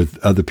grouped in with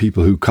other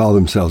people who call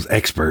themselves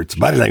experts,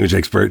 body language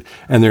expert,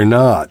 and they're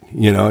not.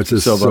 It's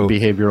just a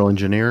behavioral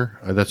engineer.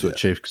 That's what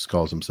Chafes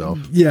calls himself.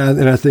 Yeah,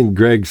 and I think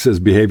Greg says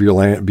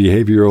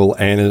behavioral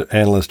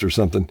analyst or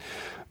something.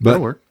 But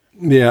that'll work.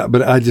 Yeah,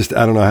 but I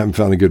don't know. I haven't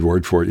found a good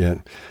word for it yet.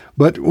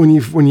 But when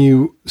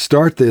you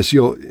start this,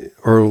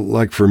 or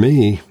like for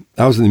me,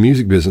 I was in the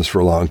music business for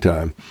a long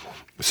time.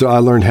 So I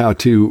learned how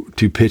to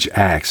pitch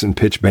acts and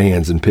pitch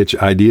bands and pitch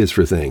ideas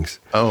for things.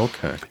 Oh,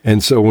 okay.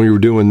 And so when we were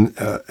doing,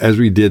 as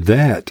we did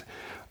that,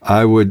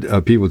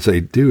 people would say,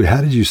 dude, how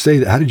did you say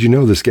that? How did you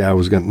know this guy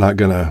was not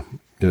going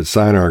to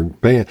sign our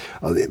band?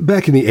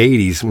 Back in the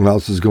 80s, when all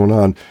this was going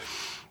on,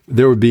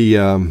 there would be,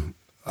 if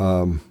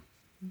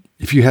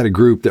you had a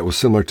group that was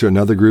similar to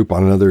another group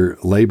on another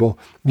label,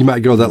 you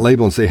might go to that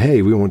label and say,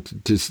 hey, we want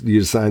you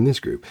to sign this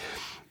group.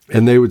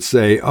 And they would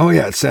say, oh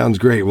yeah, it sounds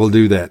great. We'll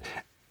do that.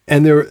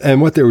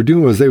 And what they were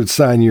doing was they would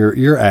sign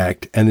your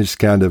act and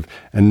just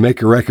and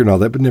make a record and all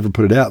that, but never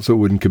put it out so it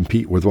wouldn't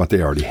compete with what they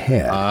already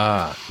had.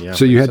 Yeah.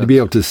 So you had to be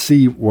able to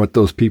see what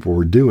those people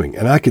were doing.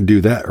 And I could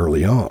do that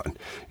early on.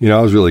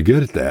 I was really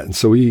good at that. And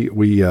so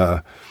we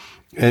and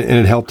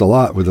it helped a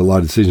lot with a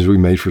lot of decisions we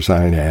made for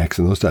signing acts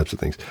and those types of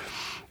things.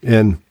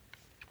 And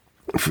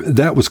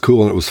that was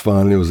cool and it was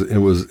fun. And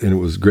it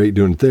was great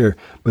doing it there.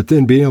 But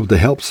then being able to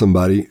help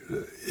somebody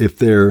if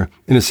they're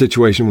in a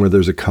situation where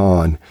there's a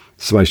con,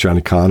 somebody's trying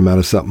to con them out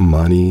of something,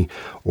 money,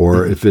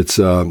 or if it's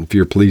if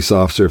you're a police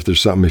officer,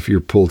 if you're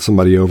pulled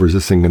somebody over, is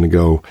this thing going to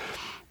go,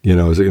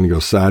 is it going to go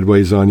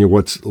sideways on you?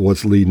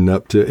 What's leading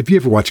up to? If you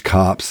ever watch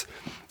Cops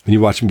and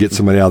you watch them get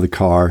somebody out of the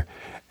car,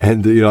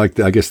 and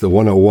I guess the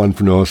 101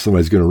 for know if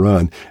somebody's going to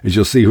run is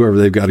you'll see whoever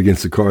they've got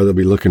against the car, they'll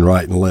be looking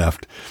right and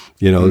left,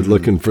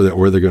 looking for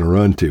where they're going to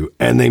run to,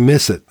 and they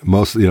miss it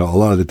most, a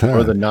lot of the time.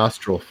 Or the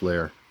nostril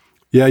flare.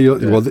 Yeah,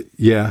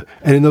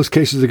 and in those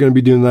cases, they're going to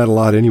be doing that a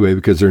lot anyway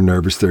because they're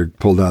nervous. They're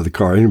pulled out of the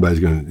car. That's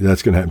going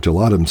to happen to a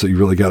lot of them. So you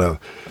really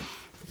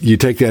you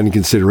take that into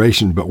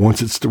consideration. But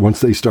once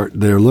they start,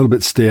 they're a little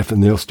bit stiff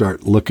and they'll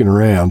start looking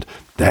around.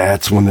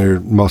 That's when they're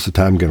most of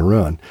the time going to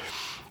run.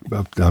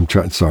 I'm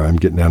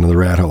getting down to the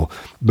rat hole.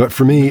 But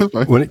for me,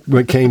 when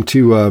it came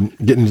to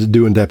getting into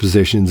doing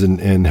depositions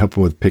and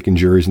helping with picking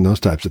juries and those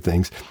types of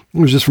things, it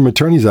was just from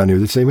attorneys I knew.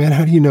 They'd say, man,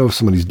 how do you know if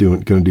somebody's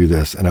going to do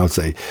this? And I would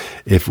say,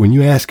 when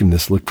you ask them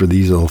this, look for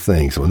these little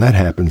things. When that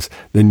happens,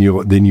 then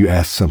you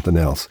ask something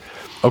else.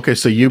 Okay,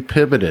 so you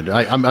pivoted.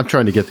 I'm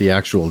trying to get the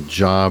actual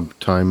job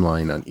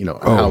timeline on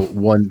how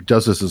one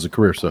does this as a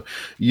career. So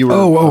you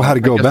were how to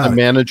go about a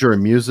manager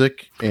in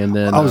music, and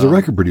then I was a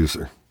record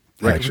producer.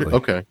 Actually.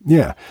 Okay.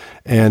 Yeah.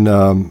 And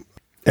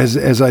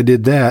as I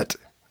did that,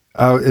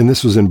 and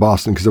this was in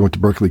Boston because I went to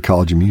Berklee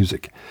College of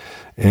Music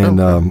and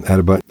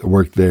had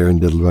worked there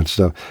and did a bunch of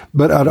stuff.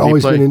 But I'd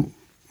always been in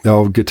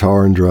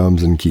guitar and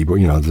drums and keyboard,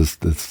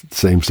 just the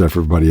same stuff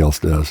everybody else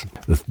does,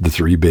 the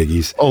 3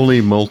 biggies. Only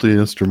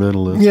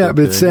multi-instrumentalist. Yeah,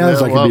 but it sounds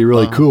like it'd be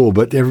really cool.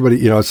 But everybody,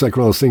 it's like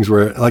one of those things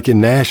where, like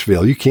in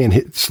Nashville, you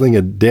can't sling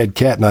a dead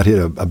cat, not hit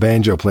a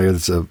banjo player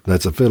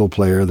that's a fiddle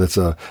player, that's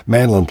a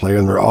mandolin player,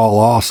 and they're all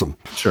awesome.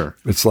 Sure.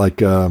 It's like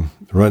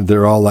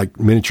they're all like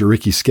miniature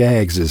Ricky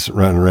Skaggs is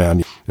running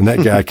around, and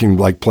that guy can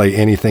like play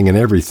anything and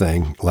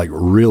everything like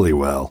really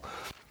well.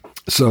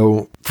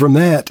 So from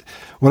that,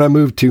 when I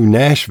moved to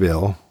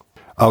Nashville,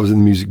 I was in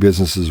the music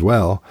business as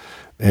well,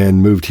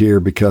 and moved here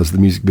because the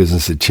music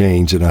business had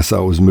changed, and I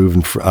saw it was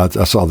moving. I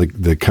saw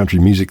the country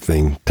music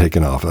thing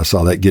taking off. I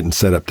saw that getting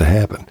set up to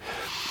happen.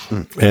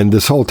 And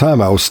this whole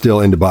time I was still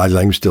into body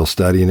language, still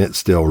studying it,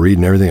 still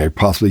reading everything I could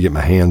possibly get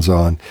my hands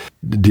on,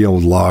 dealing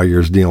with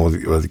lawyers,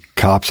 dealing with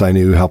cops I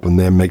knew, helping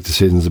them make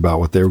decisions about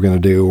what they were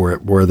going to do,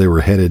 where they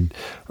were headed.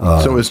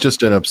 So it was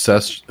just an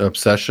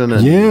obsession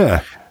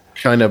and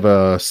kind of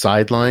a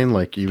sideline,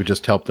 like you would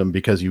just help them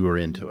because you were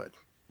into it.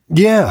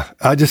 Yeah,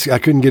 I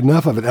couldn't get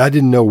enough of it. I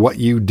didn't know what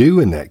you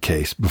do in that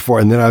case before.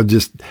 And then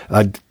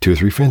I'd 2 or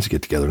 3 friends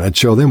get together and I'd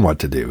show them what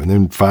to do. And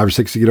then 5 or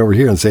 6 to get over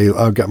here and say,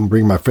 I've got to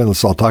bring my friend.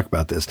 Let's all talk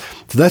about this.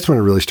 So that's when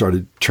I really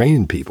started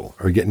training people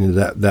or getting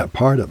into that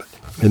part of it.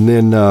 And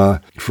then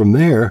from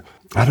there,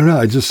 I don't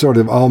know, it just sort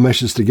of all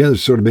meshes together.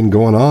 It's sort of been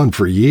going on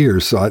for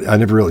years. So I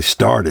never really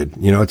started.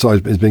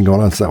 It's been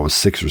going on since I was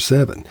 6 or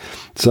 7.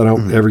 So I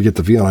don't ever get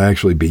the feeling I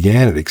actually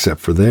began it except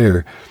for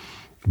there.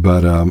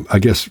 But I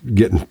guess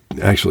getting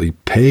actually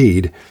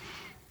paid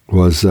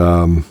was,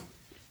 I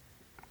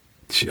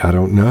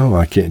don't know.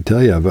 I can't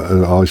tell you.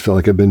 I always felt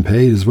like I've been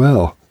paid as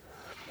well.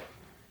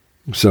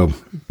 So,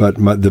 but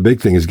the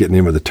big thing is getting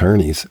in with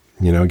attorneys,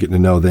 getting to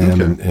know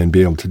them and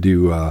be able to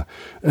do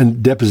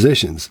and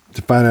depositions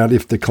to find out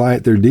if the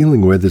client they're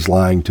dealing with is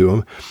lying to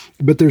them.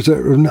 But there's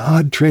an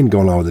odd trend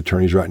going on with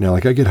attorneys right now.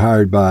 Like I get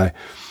hired by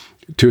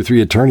 2 or 3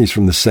 attorneys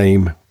from the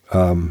same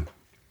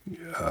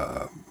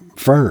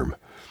firm.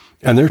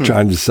 And they're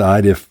trying to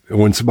decide if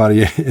when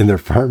somebody in their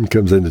firm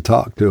comes in to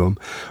talk to them,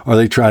 are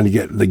they trying to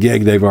get the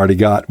gig they've already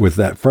got with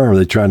that firm? Are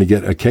they trying to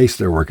get a case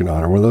they're working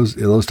on or one of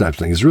those types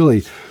of things? It's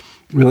really,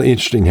 really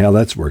interesting how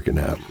that's working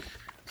out.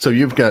 So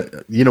you've got,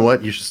 you know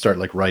what? You should start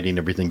like writing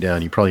everything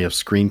down. You probably have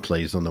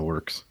screenplays on the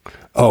works.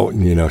 Oh,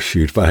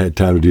 shoot, if I had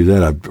time to do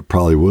that, I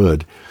probably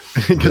would.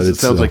 Because it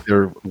sounds like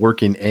they're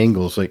working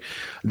angles. Like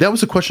that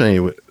was a question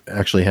I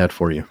actually had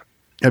for you.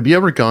 Have you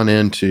ever gone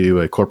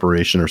into a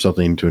corporation or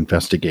something to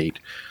investigate,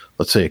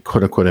 let's say a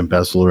quote unquote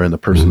embezzler, and the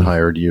person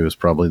hired you is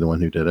probably the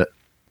one who did it?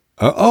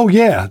 Oh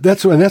yeah,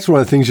 that's one of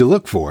the things you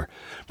look for,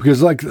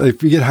 because like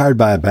if you get hired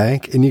by a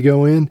bank and you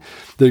go in,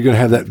 they're going to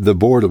have the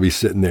board will be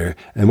sitting there,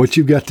 and what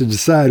you've got to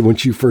decide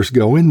once you first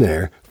go in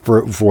there,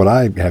 for what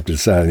I have to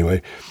decide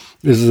anyway,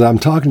 is as I'm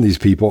talking to these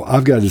people,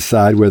 I've got to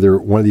decide whether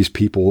one of these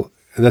people.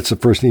 That's the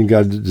first thing you've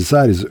got to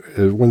decide is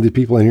one of the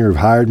people in here have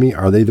hired me.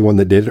 Are they the one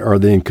that did it? Are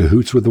they in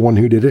cahoots with the one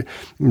who did it?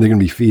 And they're going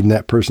to be feeding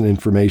that person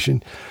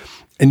information.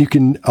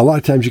 And a lot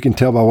of times you can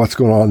tell by what's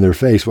going on in their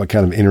face, what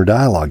kind of inner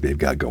dialogue they've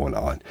got going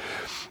on.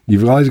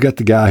 You've always got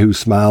the guy who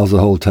smiles the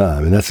whole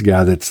time. And that's the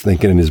guy that's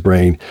thinking in his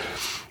brain,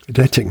 did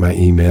I check my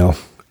email?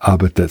 I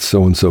bet that's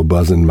so-and-so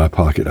buzzing in my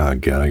pocket. Oh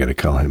God, I got to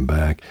call him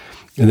back.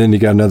 And then you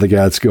got another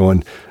guy that's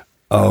going,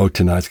 oh,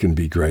 tonight's going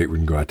to be great. We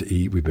can go out to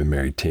eat. We've been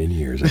married 10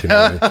 years. And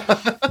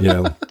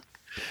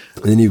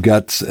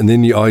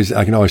then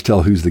I can always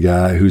tell who's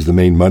the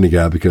main money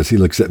guy, because he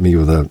looks at me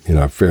with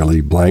a fairly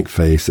blank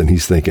face, and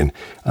he's thinking,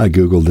 I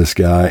Googled this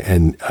guy,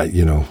 and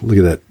look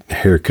at that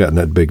haircut and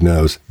that big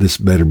nose. This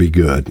better be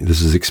good.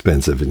 This is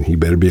expensive, and he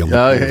better be able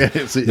to.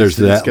 There's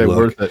that look.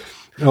 Worth it.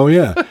 Oh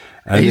yeah.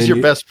 And he's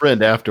your best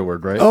friend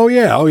afterward, right? Oh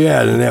yeah.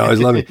 And they always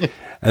love me.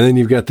 And then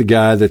you've got the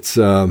guy that's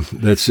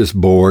just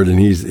bored, and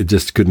it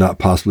just could not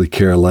possibly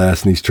care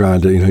less, and he's trying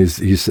to,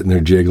 he's sitting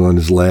there jiggling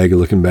his leg,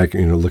 looking back,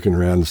 looking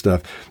around and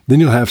stuff. Then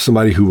you'll have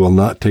somebody who will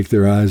not take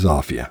their eyes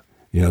off you.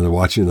 They're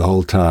watching the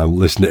whole time,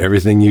 listen to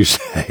everything you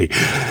say,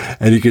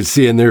 and you can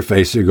see in their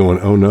face they're going,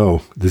 "Oh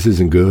no, this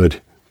isn't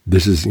good.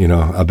 This is,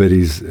 I bet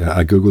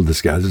I Googled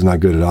this guy. This is not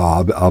good at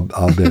all.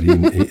 I'll bet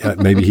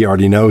maybe he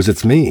already knows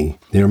it's me.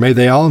 Maybe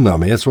they all know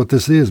me. That's what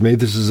this is. Maybe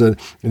this is an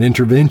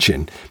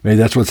intervention. Maybe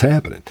that's what's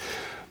happening."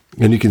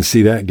 And you can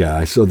see that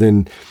guy. So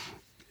then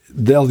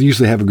they'll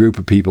usually have a group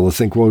of people. Let's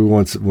think, well, we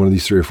want one of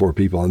these 3 or 4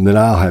 people. And then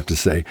I'll have to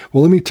say,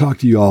 well, let me talk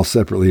to you all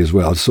separately as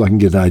well, so I can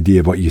get an idea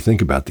of what you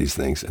think about these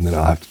things. And then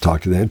I'll have to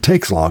talk to them. It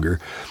takes longer,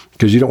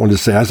 because you don't want to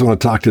say, I just want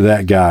to talk to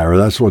that guy, or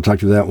I just want to talk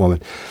to that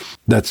woman.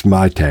 That's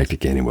my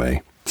tactic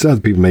anyway. So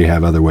other people may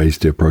have other ways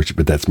to approach it,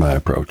 but that's my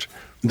approach.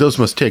 Those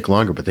must take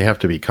longer, but they have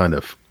to be kind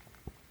of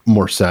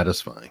more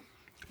satisfying.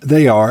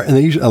 They are.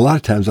 And a lot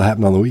of times they'll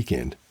happen on the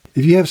weekend.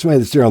 If you have somebody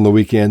that's there on the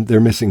weekend, they're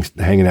missing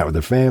hanging out with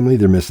their family.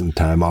 They're missing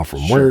time off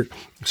from work.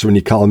 So when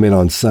you call them in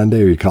on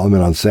Sunday or you call them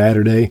in on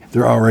Saturday,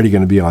 they're already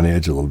going to be on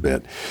edge a little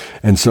bit.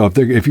 And so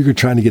if you're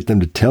trying to get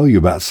them to tell you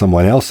about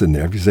someone else in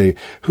there, if you say,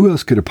 who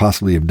else could have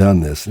possibly have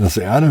done this? And they'll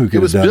say, I know who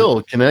could have done it. It was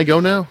Bill. Can I go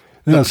now?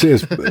 No, see, I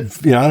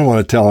don't want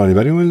to tell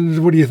anybody.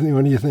 What do you think?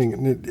 What do you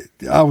think?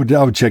 I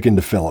would check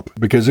into Philip,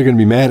 because they're going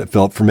to be mad at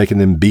Philip for making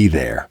them be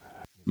there.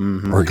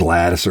 Mm-hmm. Or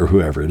Gladys, or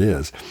whoever it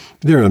is.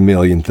 There are a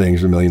million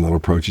things, a million little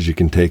approaches you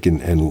can take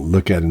and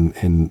look at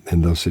in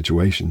those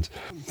situations.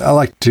 I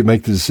like to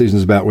make the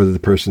decisions about whether the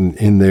person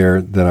in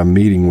there that I'm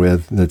meeting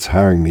with that's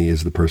hiring me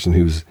is the person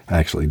who's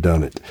actually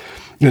done it.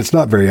 And it's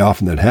not very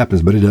often that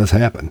happens, but it does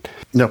happen.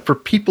 Now, for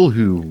people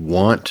who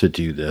want to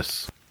do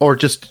this, or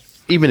just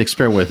even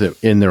experiment with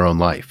it in their own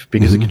life,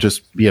 because it could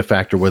just be a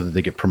factor whether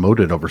they get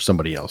promoted over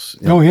somebody else.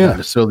 Oh, yeah. Not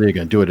necessarily they're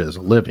going to do it as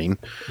a living,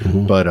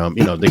 but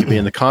they could be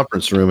in the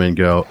conference room and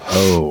go,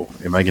 "Oh,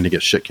 am I going to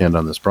get shit canned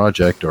on this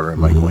project, or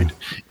am I going to?"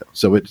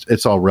 So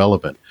it's all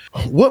relevant.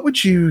 What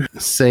would you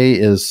say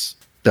is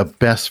the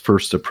best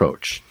first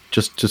approach?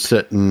 Just to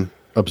sit and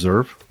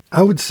observe?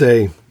 I would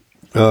say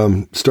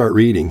start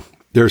reading.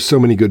 There's so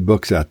many good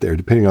books out there,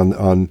 depending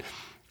on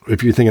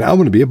if you're thinking, I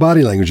want to be a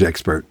body language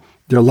expert.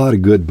 There are a lot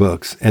of good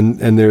books,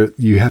 and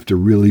you have to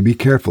really be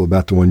careful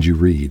about the ones you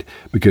read,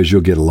 because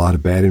you'll get a lot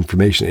of bad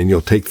information, and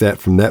you'll take that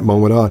from that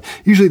moment on.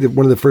 Usually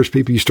one of the first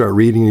people you start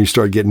reading and you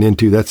start getting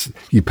into, that's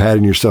you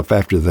patting yourself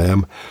after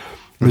them.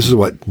 This is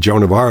what Joe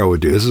Navarro would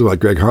do. This is what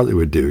Greg Hartley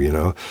would do,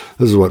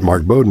 This is what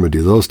Mark Bowden would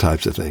do, those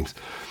types of things.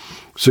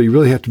 So you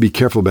really have to be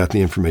careful about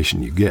the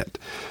information you get.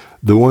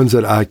 The ones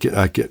that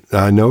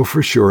I know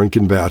for sure and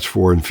can vouch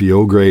for and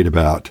feel great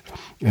about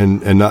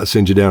and not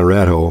send you down a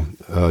rat hole,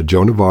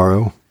 Joe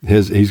Navarro,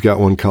 he's got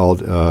one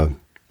called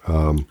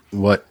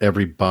What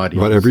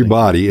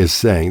Everybody is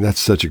Saying. That's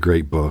such a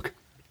great book.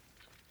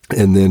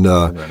 And then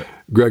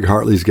Greg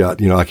Hartley's got,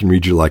 I Can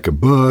Read You Like a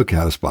Book,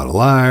 How to Spot a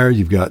Liar.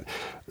 You've got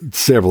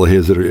several of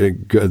his that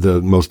are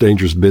The Most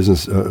Dangerous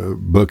Business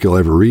book you'll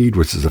ever read,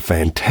 which is a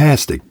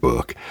fantastic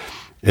book.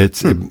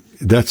 That's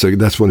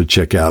one to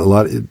check out.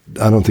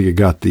 I don't think it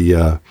got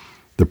the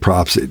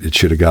props it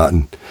should have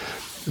gotten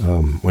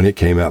when it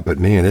came out, but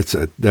man,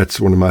 that's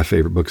one of my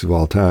favorite books of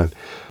all time.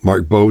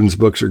 Mark Bowden's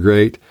books are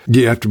great.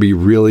 You have to be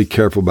really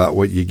careful about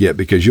what you get,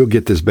 because you'll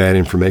get this bad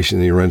information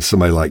and you run into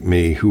somebody like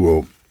me who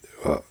will.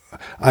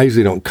 I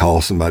usually don't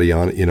call somebody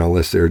on it,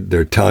 unless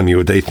they're telling me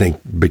what they think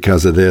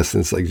because of this,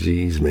 and it's like,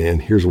 geez, man,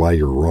 here's why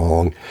you're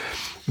wrong.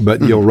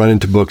 But you'll run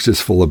into books that's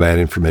full of bad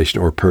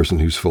information, or a person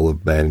who's full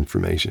of bad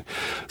information.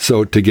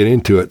 So to get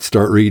into it,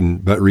 start reading,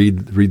 but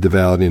read the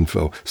valid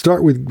info.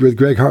 Start with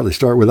Greg Hartley.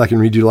 Start with I Can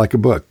Read You Like a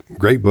Book.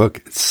 Great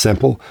book. It's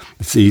simple.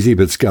 It's easy,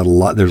 but it's got a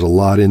lot. There's a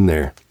lot in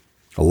there.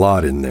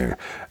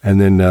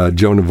 And then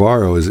Joe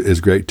Navarro is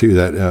great too.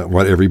 That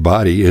What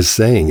Everybody is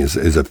Saying is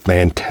a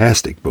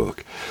fantastic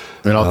book.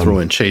 And I'll throw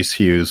in Chase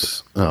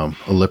Hughes'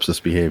 Ellipsis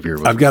Behavior.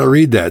 I've got to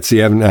read that.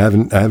 See, I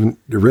haven't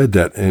read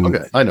that. And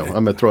okay, I know.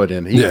 I'm going to throw it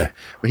in.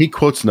 He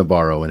quotes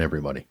Navarro and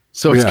Everybody,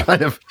 so it's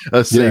kind of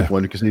a safe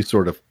one, because he's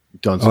sort of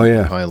done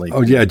something highly.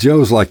 Oh yeah,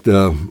 Joe's like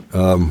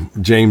the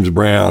James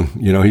Brown.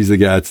 He's the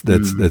guy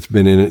that's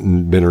been in it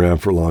and been around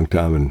for a long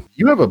time. And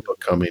you have a book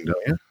coming,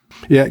 don't you?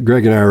 Yeah,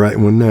 Greg and I are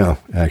writing one now,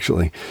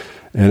 actually,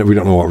 and we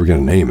don't know what we're going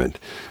to name it,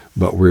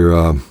 but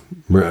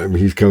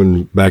he's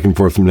coming back and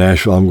forth from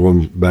Nashville. I'm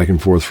going back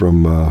and forth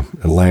from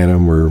Atlanta.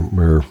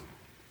 We're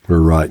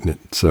writing it.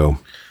 So,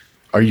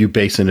 are you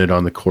basing it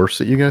on the course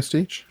that you guys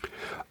teach?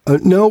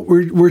 No,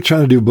 we're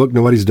trying to do a book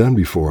nobody's done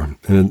before,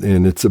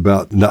 and it's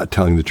about not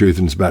telling the truth,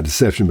 and it's about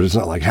deception. But it's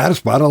not like how to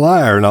spot a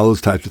liar and all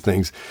those types of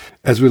things.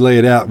 As we lay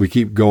it out, we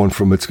keep going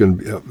from it's going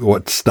to be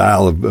what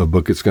style of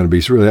book it's going to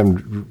be. So really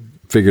haven't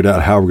figured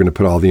out how we're going to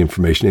put all the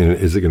information in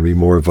it. Is it going to be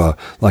more of a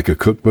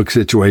cookbook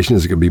situation?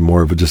 Is it going to be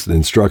more of just an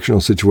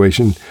instructional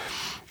situation?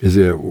 Is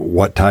it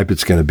what type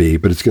it's going to be?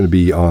 But it's going to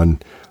be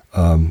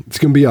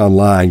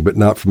online, but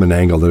not from an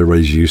angle that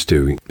everybody's used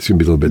to. It's going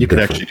to be a little bit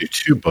different. You could actually do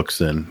two books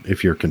then,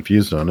 if you're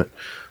confused on it.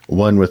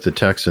 One with the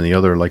text and the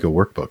other like a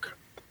workbok.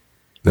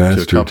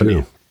 That's true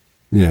too.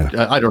 Yeah.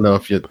 I don't know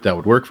if that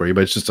would work for you,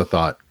 but it's just a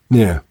thought.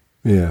 Yeah.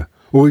 Yeah.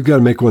 Well, we've got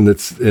to make one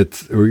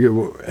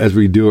as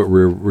we do it,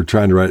 we're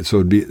trying to write it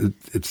so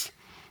it's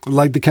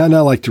like the kind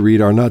I like to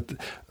read are not,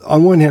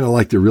 on one hand, I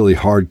like the really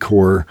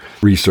hardcore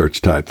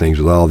research type things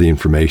with all the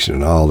information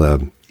and all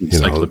the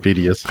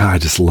encyclopedias. I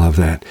just love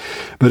that.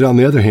 But on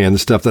the other hand, the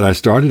stuff that I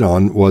started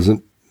on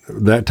wasn't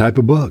that type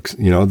of books.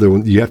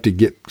 You have to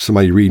get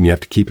somebody reading, you have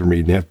to keep them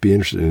reading, you have to be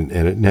interested in it,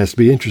 and it has to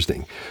be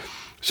interesting.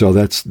 So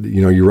that's,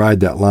 you ride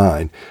that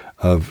line.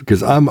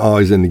 Because I'm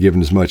always into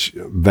giving as much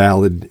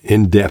valid,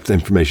 in-depth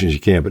information as you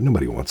can, but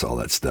nobody wants all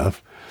that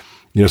stuff.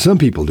 Some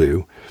people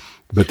do,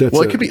 but that's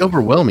it could be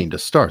overwhelming to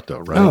start, though,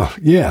 right? Oh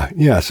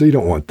yeah. So you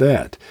don't want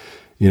that.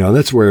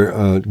 That's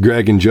where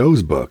Greg and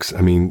Joe's books. I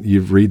mean,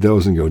 you read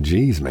those and go,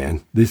 "Geez,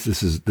 man,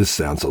 this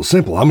sounds so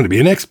simple. I'm going to be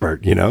an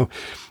expert," And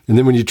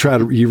then when you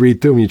read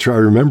through them, you try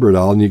to remember it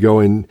all, and you go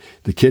in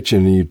the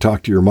kitchen and you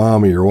talk to your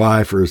mom or your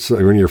wife or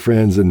one of your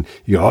friends, and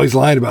you always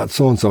lied about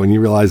so and so, and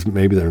you realize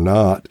maybe they're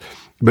not.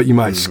 But you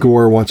might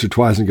score once or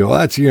twice and go,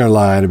 you're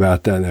lying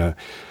about that.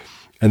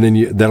 And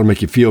then that'll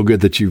make you feel good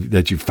that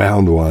you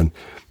found one.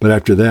 But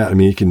after that, I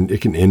mean,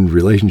 it can end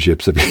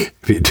relationships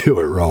if you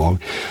do it wrong.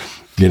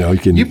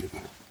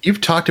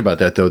 You've talked about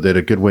that, though, that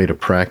a good way to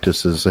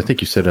practice is, I think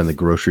you said in the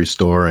grocery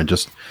store, and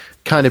just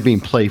kind of being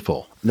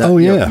playful.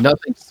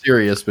 Nothing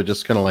serious, but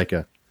just kind of like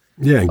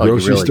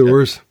grocery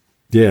stores.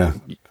 Yeah.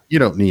 You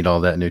don't need all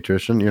that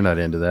nutrition. You're not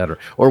into that,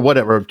 or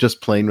whatever.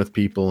 Just playing with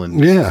people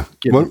and yeah.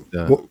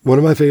 One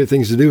of my favorite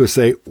things to do is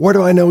say, "Where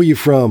do I know you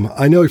from?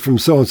 I know you from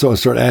so and so," and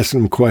start asking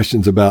them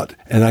questions about,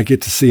 and I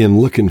get to see them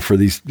looking for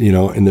these,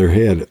 in their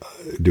head.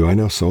 Do I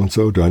know so and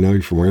so? Do I know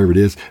you from wherever it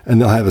is?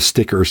 And they'll have a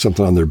sticker or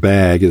something on their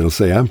bag, and they'll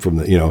say, "I'm from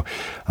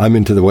I'm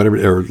into the whatever,"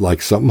 or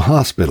like something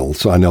hospital,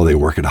 so I know they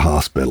work at a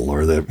hospital,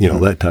 or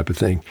that type of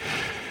thing.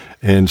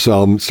 And so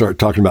I'll start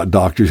talking about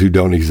doctors who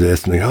don't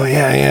exist, and they go, "Oh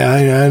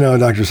yeah, I know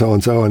Dr.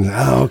 So-and-so." And,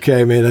 "Oh,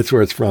 okay, man, that's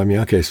where it's from."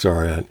 Yeah, okay,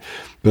 sorry.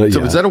 But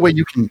so is that a way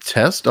you can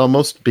test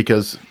almost,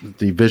 because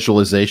the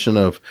visualization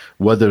of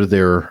whether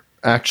they're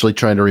actually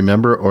trying to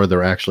remember or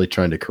they're actually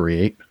trying to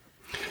create?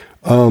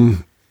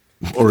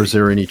 Or is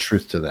there any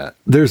truth to that?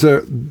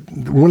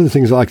 One of the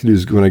things I like to do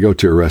is when I go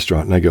to a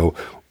restaurant and I go,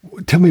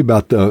 "Tell me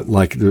about I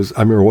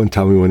remember one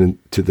time we went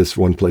into this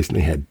one place and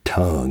they had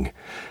tongue.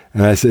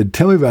 And I said,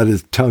 "Tell me about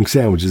his tongue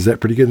sandwich. Is that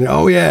pretty good?" And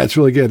 "Oh, yeah, it's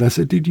really good." And I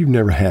said, "Dude, you've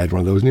never had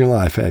one of those in your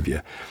life, have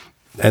you?"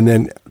 And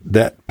then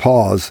that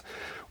pause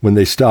when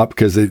they stop,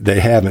 because they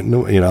haven't,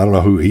 I don't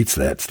know who eats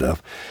that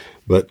stuff,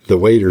 but the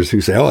waiters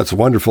who say, "Oh, it's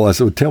wonderful." I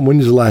said, "Well, tell me, when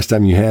was the last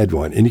time you had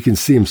one?" And you can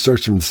see them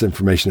searching for this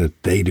information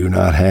that they do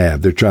not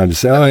have. They're trying to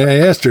say, "Oh, yeah,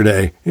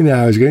 yesterday."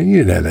 I was going, "You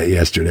didn't have that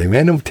yesterday,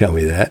 man. Don't tell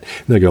me that."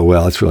 And they go,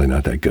 "Well, it's really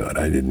not that good.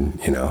 I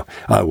didn't,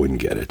 I wouldn't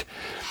get it."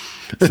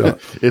 So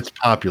it's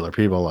popular.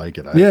 People like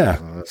it.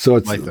 So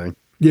it's my thing.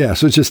 Yeah.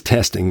 So it's just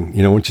testing,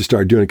 once you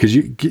start doing it, because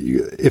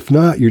if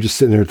not, you're just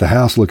sitting there at the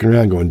house looking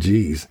around going,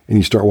 "Geez," and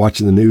you start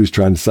watching the news,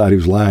 trying to decide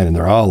who's lying, and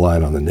they're all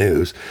lying on the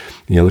news.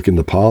 Looking at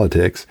the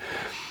politics.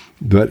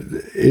 But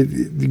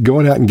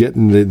going out and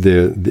getting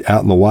the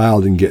out in the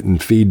wild and getting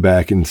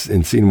feedback and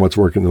seeing what's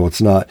working and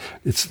what's not,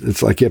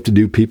 it's like you have to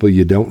do people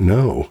you don't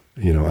know,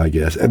 I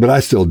guess. But I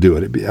still do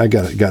it. I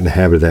got in the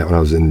habit of that when I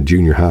was in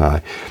junior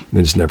high, and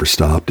I just never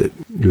stopped it.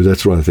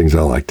 That's one of the things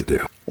I like to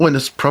do. Well,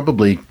 it's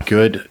probably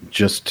good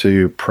just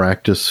to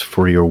practice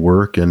for your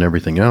work and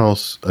everything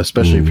else,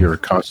 especially if you're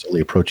constantly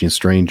approaching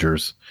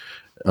strangers.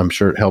 I'm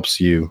sure it helps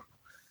you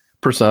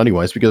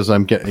personality-wise, because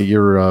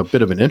you're a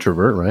bit of an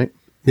introvert, right?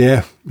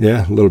 Yeah,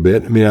 a little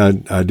bit. I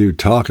mean, I do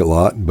talk a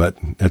lot, but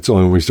that's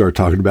only when we start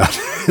talking about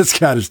this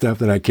kind of stuff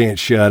that I can't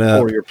shut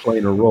up. Or you're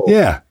playing a role.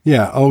 Yeah.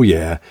 Oh,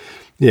 yeah.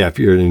 Yeah, if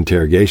you're in an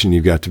interrogation,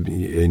 you've got to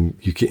be, and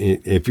you can,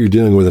 if you're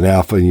dealing with an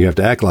alpha, and you have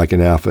to act like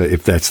an alpha,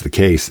 if that's the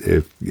case,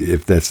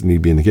 if that's need to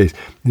be in the case,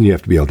 then you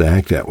have to be able to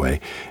act that way.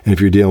 And if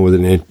you're dealing with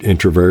an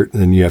introvert,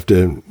 then you have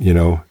to,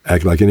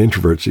 act like an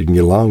introvert so you can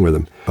get along with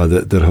them.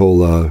 That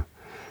whole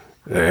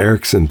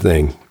Erickson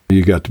thing,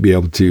 you got to be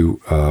able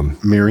to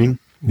mirroring.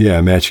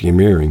 Yeah, matching and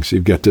mirroring. So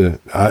you've got to.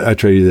 I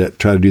try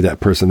to do that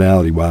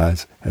personality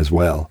wise as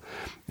well.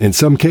 In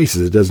some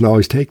cases, it doesn't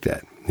always take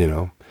that,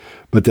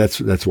 But that's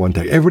one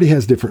tactic. Everybody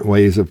has different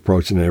ways of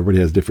approaching it. Everybody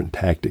has different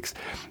tactics.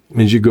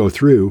 As you go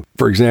through,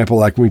 for example,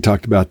 like when we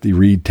talked about the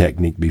read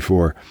technique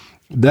before,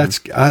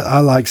 I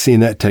like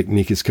seeing that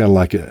technique. It's kind of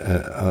like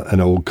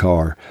an old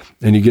car.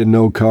 And you get an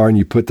old car and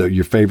you put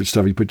your favorite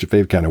stuff. You put your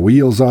favorite kind of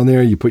wheels on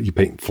there. You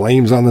paint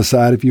flames on the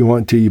side if you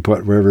want to. You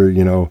put wherever,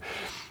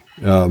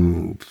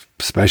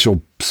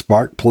 special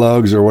spark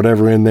plugs or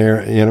whatever in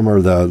them,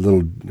 or the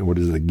little,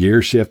 the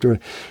gear shifter.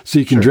 So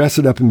you can dress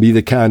it up and be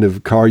the kind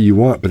of car you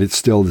want, but it's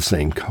still the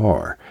same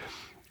car.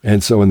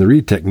 And so in the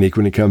read technique,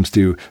 when it comes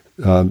to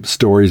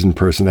stories and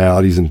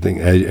personalities and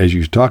things, as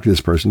you talk to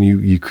this person,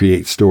 you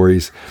create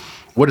stories.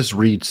 What does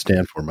read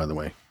stand for, by the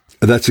way?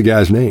 That's the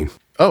guy's name.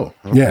 Oh,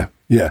 okay.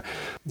 Yeah.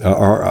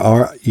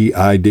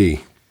 REID.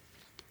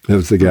 That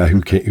was the guy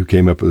who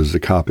came up as a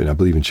cop I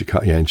believe in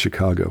Chicago. Yeah, in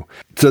Chicago.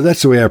 So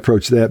that's the way I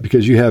approach that,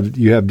 because you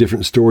have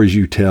different stories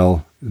you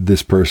tell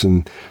this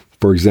person.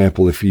 For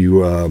example, if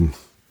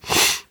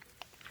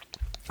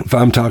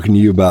I'm talking to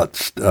you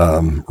about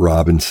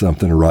robbing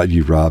something, or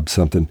you've robbed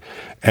something,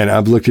 and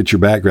I've looked at your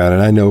background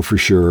and I know for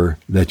sure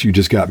that you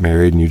just got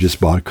married and you just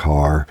bought a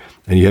car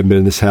and you haven't been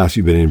in this house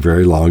you've been in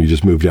very long. You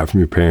just moved out from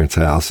your parents'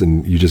 house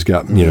and you just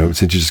got,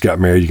 since you just got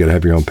married, you got to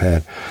have your own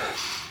pad.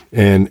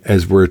 And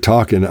as we're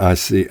talking,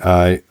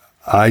 I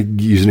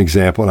use an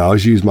example, and I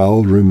always use my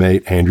old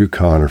roommate, Andrew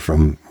Connor,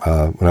 from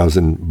when I was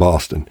in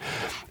Boston.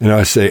 And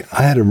I say,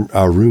 I had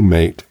a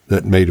roommate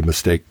that made a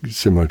mistake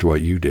similar to what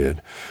you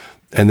did.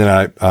 And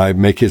then I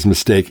make his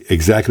mistake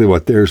exactly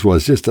what theirs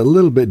was, just a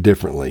little bit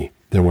differently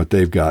than what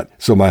they've got.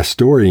 So my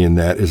story in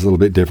that is a little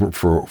bit different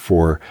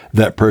for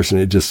that person.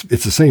 It's the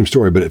same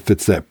story, but it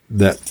fits that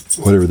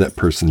whatever that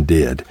person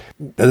did.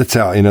 That's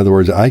how, in other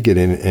words, I get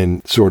in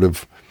and sort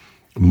of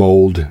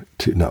morph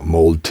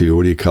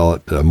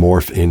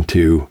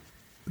into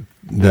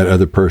that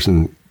other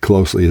person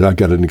closely. I've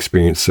got an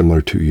experience similar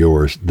to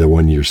yours, the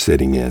one you're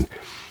sitting in,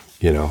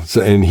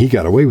 So, and he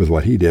got away with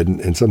what he did,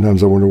 and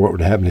sometimes I wonder what would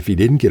happen if he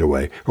didn't get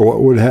away, or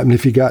what would happen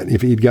if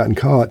he'd gotten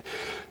caught.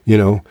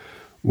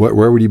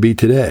 Where would he be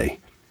today?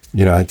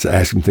 I'd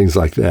ask him things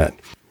like that.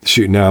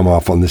 Shoot, now I'm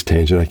off on this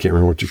tangent. I can't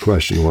remember what your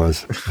question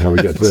was. How we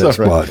got to that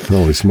spot? Right.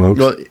 Holy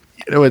smokes! Well,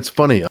 it's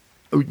funny.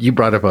 You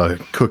brought up a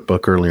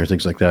cookbook earlier,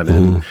 things like that,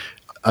 and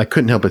I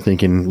couldn't help but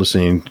thinking,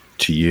 listening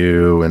to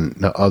you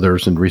and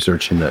others in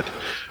researching that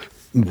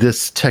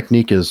this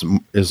technique is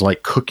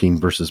like cooking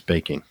versus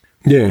baking.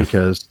 Yeah.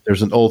 Because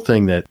there's an old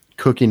thing that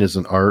cooking is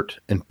an art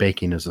and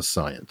baking is a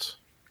science.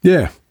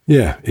 Yeah.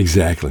 Yeah,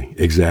 exactly.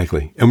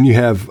 And when you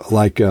have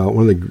like one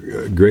of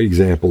the great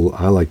example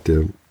I like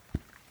to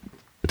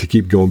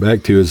keep going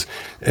back to is,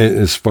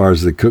 as far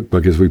as the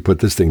cookbook, as we put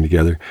this thing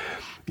together,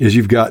 is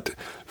you've got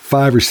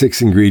 5 or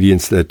 6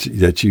 ingredients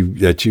that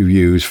you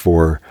use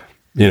for,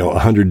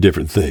 100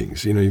 different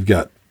things. You've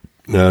got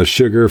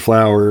sugar,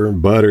 flour,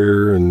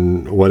 butter,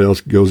 and what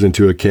else goes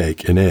into a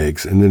cake, and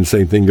eggs. And then the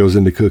same thing goes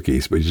into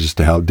cookies, but just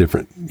how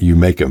different you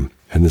make them.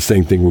 And the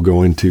same thing will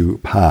go into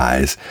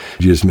pies.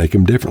 You just make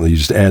them differently. You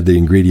just add the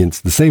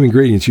ingredients, the same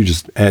ingredients, you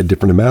just add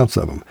different amounts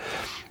of them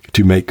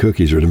to make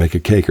cookies or to make a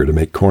cake or to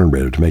make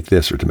cornbread or to make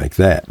this or to make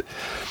that.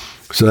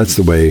 So that's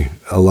the way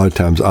a lot of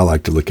times I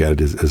like to look at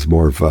it as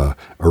more of a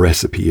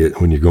recipe.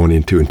 When you're going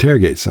in to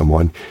interrogate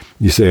someone,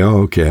 you say, oh,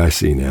 okay, I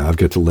see now. I've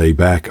got to lay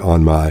back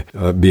on my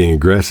being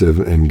aggressive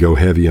and go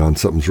heavy on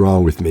something's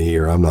wrong with me,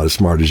 or I'm not as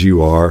smart as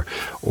you are,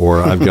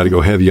 or I've got to go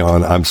heavy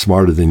on I'm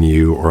smarter than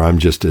you, or I'm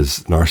just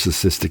as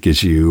narcissistic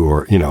as you,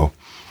 or,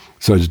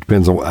 So it just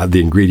depends on the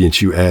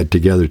ingredients you add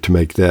together to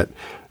make that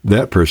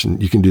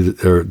person. You can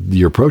do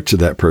your approach to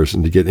that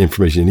person to get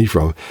information you need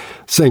from.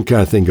 Same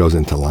kind of thing goes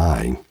into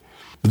lying.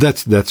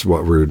 But that's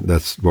what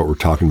we're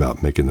talking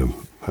about, making them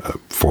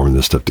forming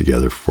this stuff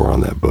together for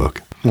on that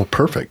book. Well,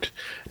 perfect.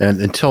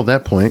 And until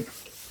that point,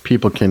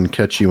 people can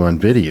catch you on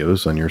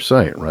videos on your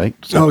site, right?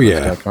 Oh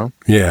yeah.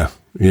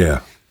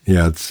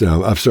 It's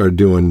I've started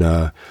doing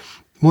 1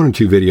 or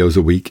 2 videos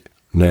a week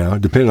now.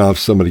 Depending on if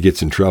somebody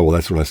gets in trouble,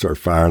 that's when I start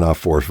firing off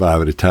 4 or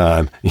 5 at a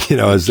time.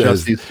 As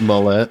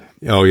Smollett.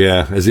 Oh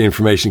yeah, as the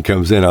information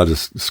comes in, I'll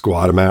just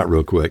squat them out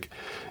real quick.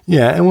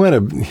 Yeah, and we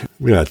don't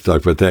have to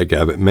talk about that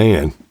guy, but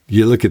man,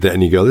 you look at that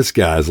and you go, this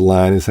guy's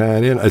lying his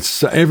hand in.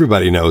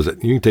 Everybody knows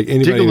it. You can take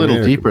anybody. Dig a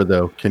little deeper,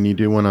 though. Can you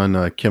do one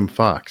on Kim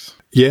Fox?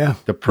 Yeah.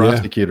 The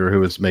prosecutor who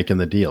was making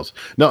the deals.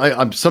 No,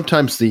 I'm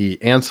sometimes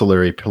the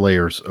ancillary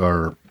players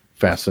are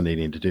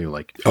fascinating to do.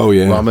 Like,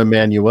 Rahm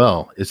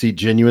Emanuel. Is he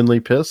genuinely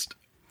pissed?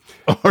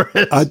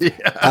 I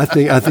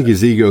think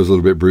his ego is a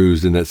little bit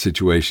bruised in that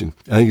situation.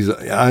 I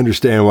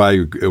understand why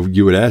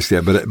you would ask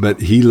that, but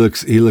he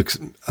looks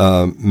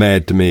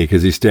mad to me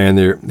because he's standing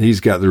there. He's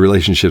got the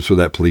relationships with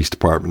that police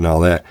department and all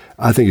that.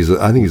 I think he's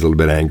a little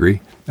bit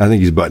angry. I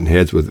think he's butting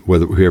heads with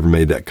whoever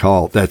made that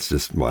call. That's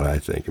just what I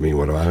think. I mean,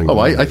 what do I think?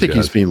 I think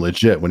he's being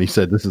legit when he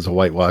said this is a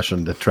whitewash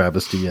and a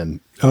travesty. And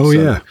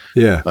yeah.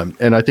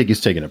 And I think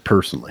he's taking it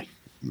personally.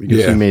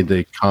 Because he made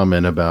the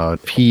comment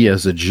about he,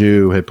 as a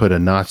Jew, had put a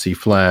Nazi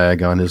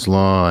flag on his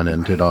lawn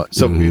and did all.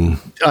 So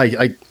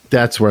I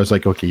that's where I was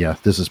like, okay,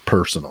 this is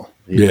personal.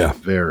 He was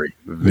very,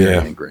 very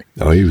angry.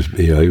 Oh, he was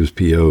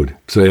PO'd.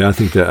 So I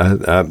think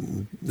that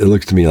it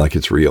looks to me like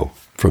it's real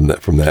from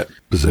that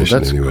position.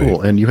 That's anyway.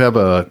 Cool. And you have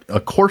a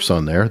course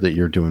on there that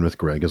you're doing with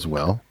Greg as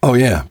well. Oh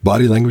yeah,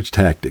 body language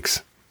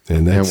tactics,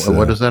 and that's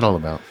what is that all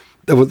about?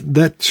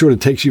 That sort of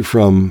takes you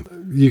from.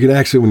 You can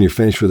actually, when you're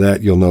finished with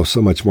that, you'll know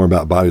so much more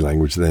about body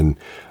language than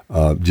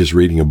just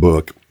reading a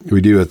book.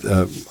 We do it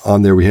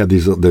on there. We have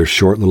they're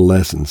short little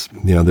lessons.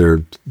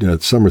 They're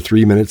some are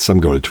 3 minutes, some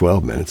go to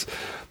 12 minutes,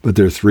 but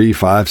they're 3,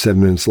 5,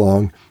 7 minutes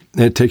long.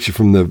 And it takes you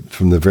from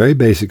the very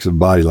basics of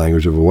body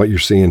language, of what you're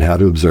seeing, how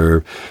to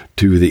observe,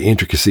 to the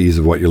intricacies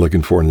of what you're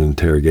looking for in an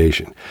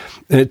interrogation.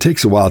 And it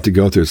takes a while to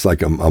go through. It's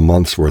like a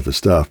month's worth of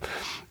stuff.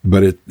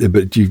 But we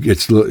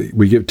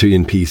give it to you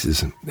in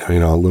pieces, a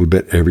little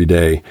bit every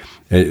day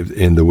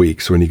in the week.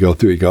 So when you go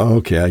through, you go, oh,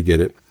 okay, I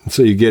get it. And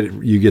so you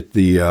get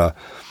the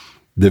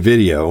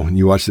video, and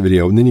you watch the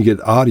video, and then you get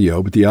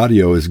audio. But the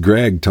audio is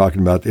Greg talking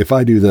about. If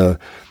I do the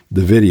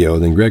video,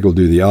 then Greg will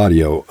do the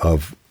audio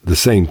of the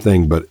same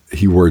thing, but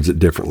he words it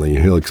differently,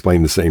 and he'll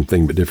explain the same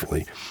thing but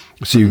differently.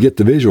 So you get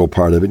the visual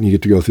part of it, and you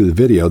get to go through the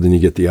video, then you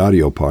get the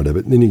audio part of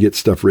it, and then you get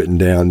stuff written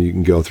down. You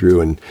can go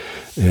through and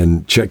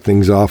check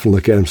things off and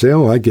look at them and say,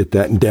 oh, I get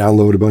that, and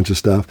download a bunch of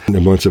stuff, and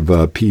a bunch of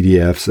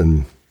PDFs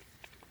and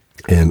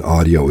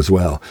audio as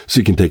well. So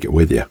you can take it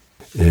with you.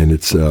 And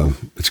it's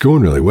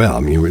going really well. I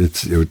mean, it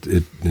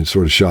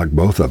sort of shocked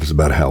both of us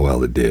about how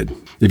well it did.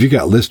 If you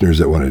got listeners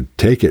that want to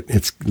take it,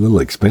 it's a little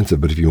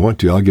expensive, but if you want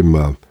to, I'll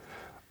come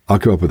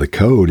up with a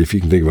code. If you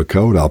can think of a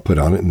code, I'll put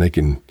on it, and they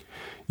can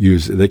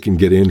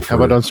get in for.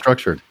 How about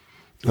unstructured?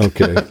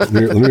 Okay, let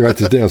me write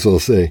this down. So I'll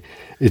say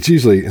it's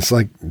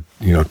like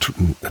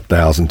 $1,250,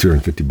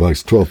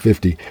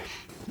 $1,250.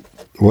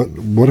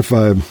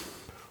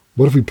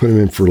 What if we put them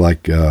in for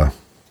like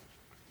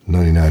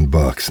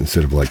 $99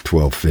 instead of like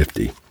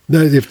 $1,250?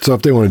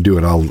 If they want to do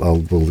it,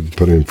 I'll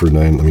put it in for $9.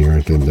 Let me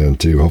write that down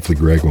too. Hopefully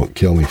Greg won't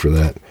kill me for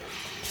that.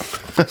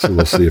 So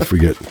we'll see if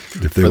they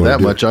for want that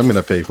to much. I'm going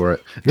to pay for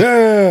it.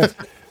 Yeah.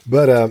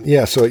 But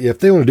so if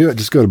they want to do it,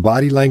 just go to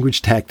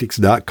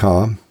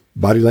bodylanguagetactics.com,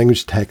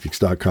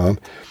 bodylanguagetactics.com,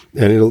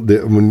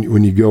 and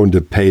when you go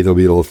into pay, there'll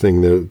be a little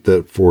thing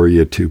that for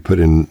you to put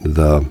in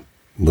the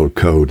little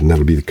code, and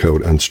that'll be the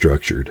code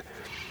unstructured.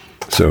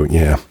 So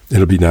yeah,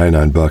 it'll be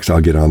 $99.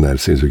 I'll get on that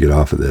as soon as we get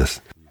off of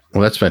this.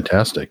 Well, that's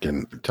fantastic.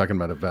 And talking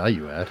about a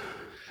value add.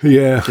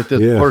 Yeah. Get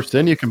this course,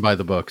 then you can buy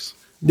the books.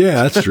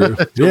 Yeah, that's true.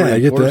 Yeah, I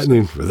get that.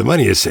 And the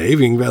money is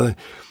saving.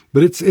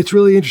 But it's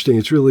really interesting.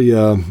 It's really,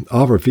 all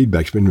of our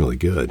feedback's been really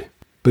good.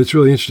 But it's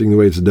really interesting the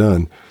way it's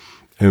done.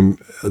 And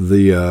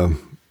the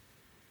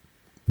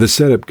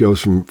setup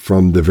goes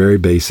from the very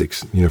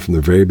basics, from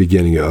the very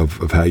beginning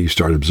of how you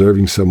start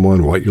observing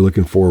someone, what you're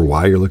looking for,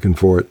 why you're looking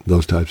for it,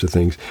 those types of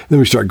things. And then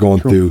we start going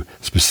through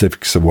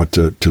specifics of what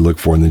to look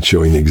for and then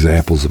showing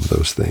examples of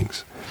those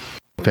things.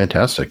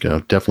 Fantastic.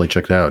 Definitely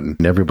check it out.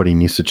 And everybody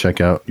needs to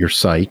check out your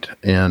site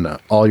and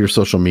all your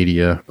social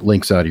media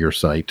links out of your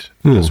site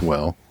as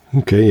well.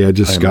 Okay, yeah,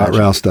 just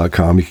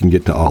scottrouse.com. You can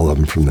get to all of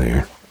them from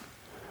there.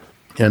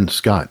 And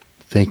Scott,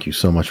 thank you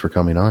so much for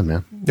coming on,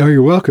 man. Oh,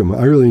 you're welcome.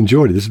 I really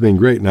enjoyed it. This has been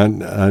great.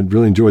 And I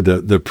really enjoyed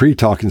the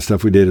pre-talking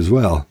stuff we did as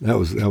well. That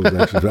was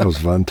actually that was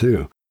fun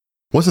too.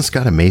 Wasn't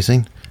Scott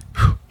amazing?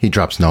 He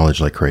drops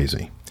knowledge like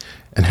crazy.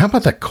 And how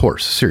about that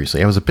course?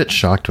 Seriously, I was a bit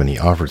shocked when he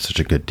offered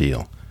such a good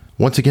deal.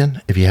 Once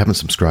again, if you haven't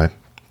subscribed,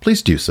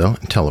 please do so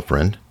and tell a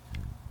friend.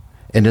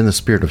 And in the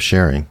spirit of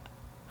sharing,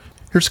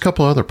 here's a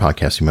couple other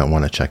podcasts you might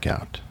want to check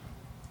out.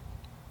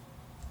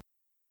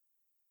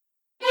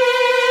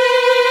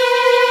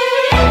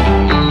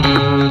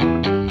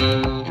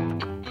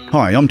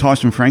 Hi, I'm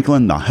Tyson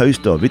Franklin, the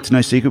host of It's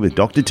No Secret with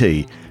Dr.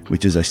 T,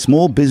 which is a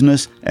small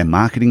business and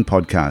marketing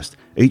podcast.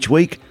 Each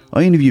week,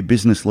 I interview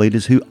business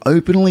leaders who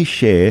openly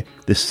share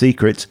the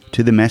secrets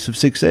to their massive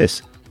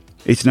success.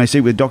 It's No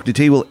Secret with Dr.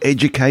 T will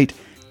educate,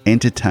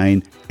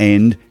 entertain,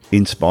 and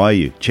inspire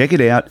you. Check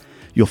it out.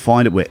 You'll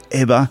find it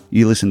wherever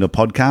you listen to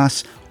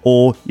podcasts,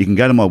 or you can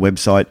go to my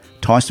website,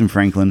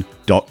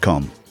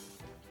 tysonfranklin.com.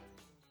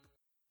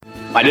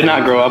 I did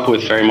not grow up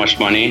with very much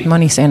money.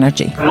 Money's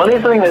energy. Money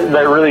is something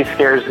that really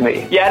scares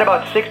me. You had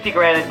about 60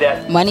 grand in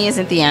debt. Money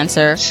isn't the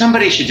answer.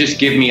 Somebody should just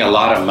give me a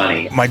lot of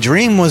money. My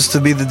dream was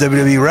to be the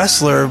WWE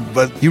wrestler,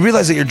 but you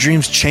realize that your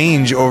dreams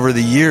change over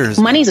the years.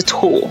 Money is a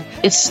tool.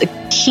 It's a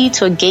key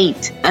to a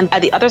gate. And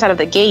at the other side of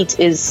the gate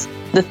is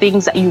the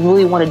things that you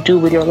really want to do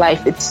with your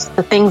life. It's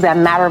the things that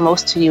matter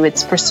most to you.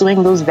 It's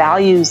pursuing those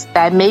values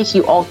that make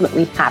you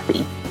ultimately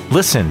happy.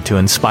 Listen to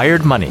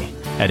Inspired Money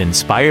at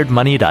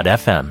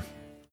inspiredmoney.fm.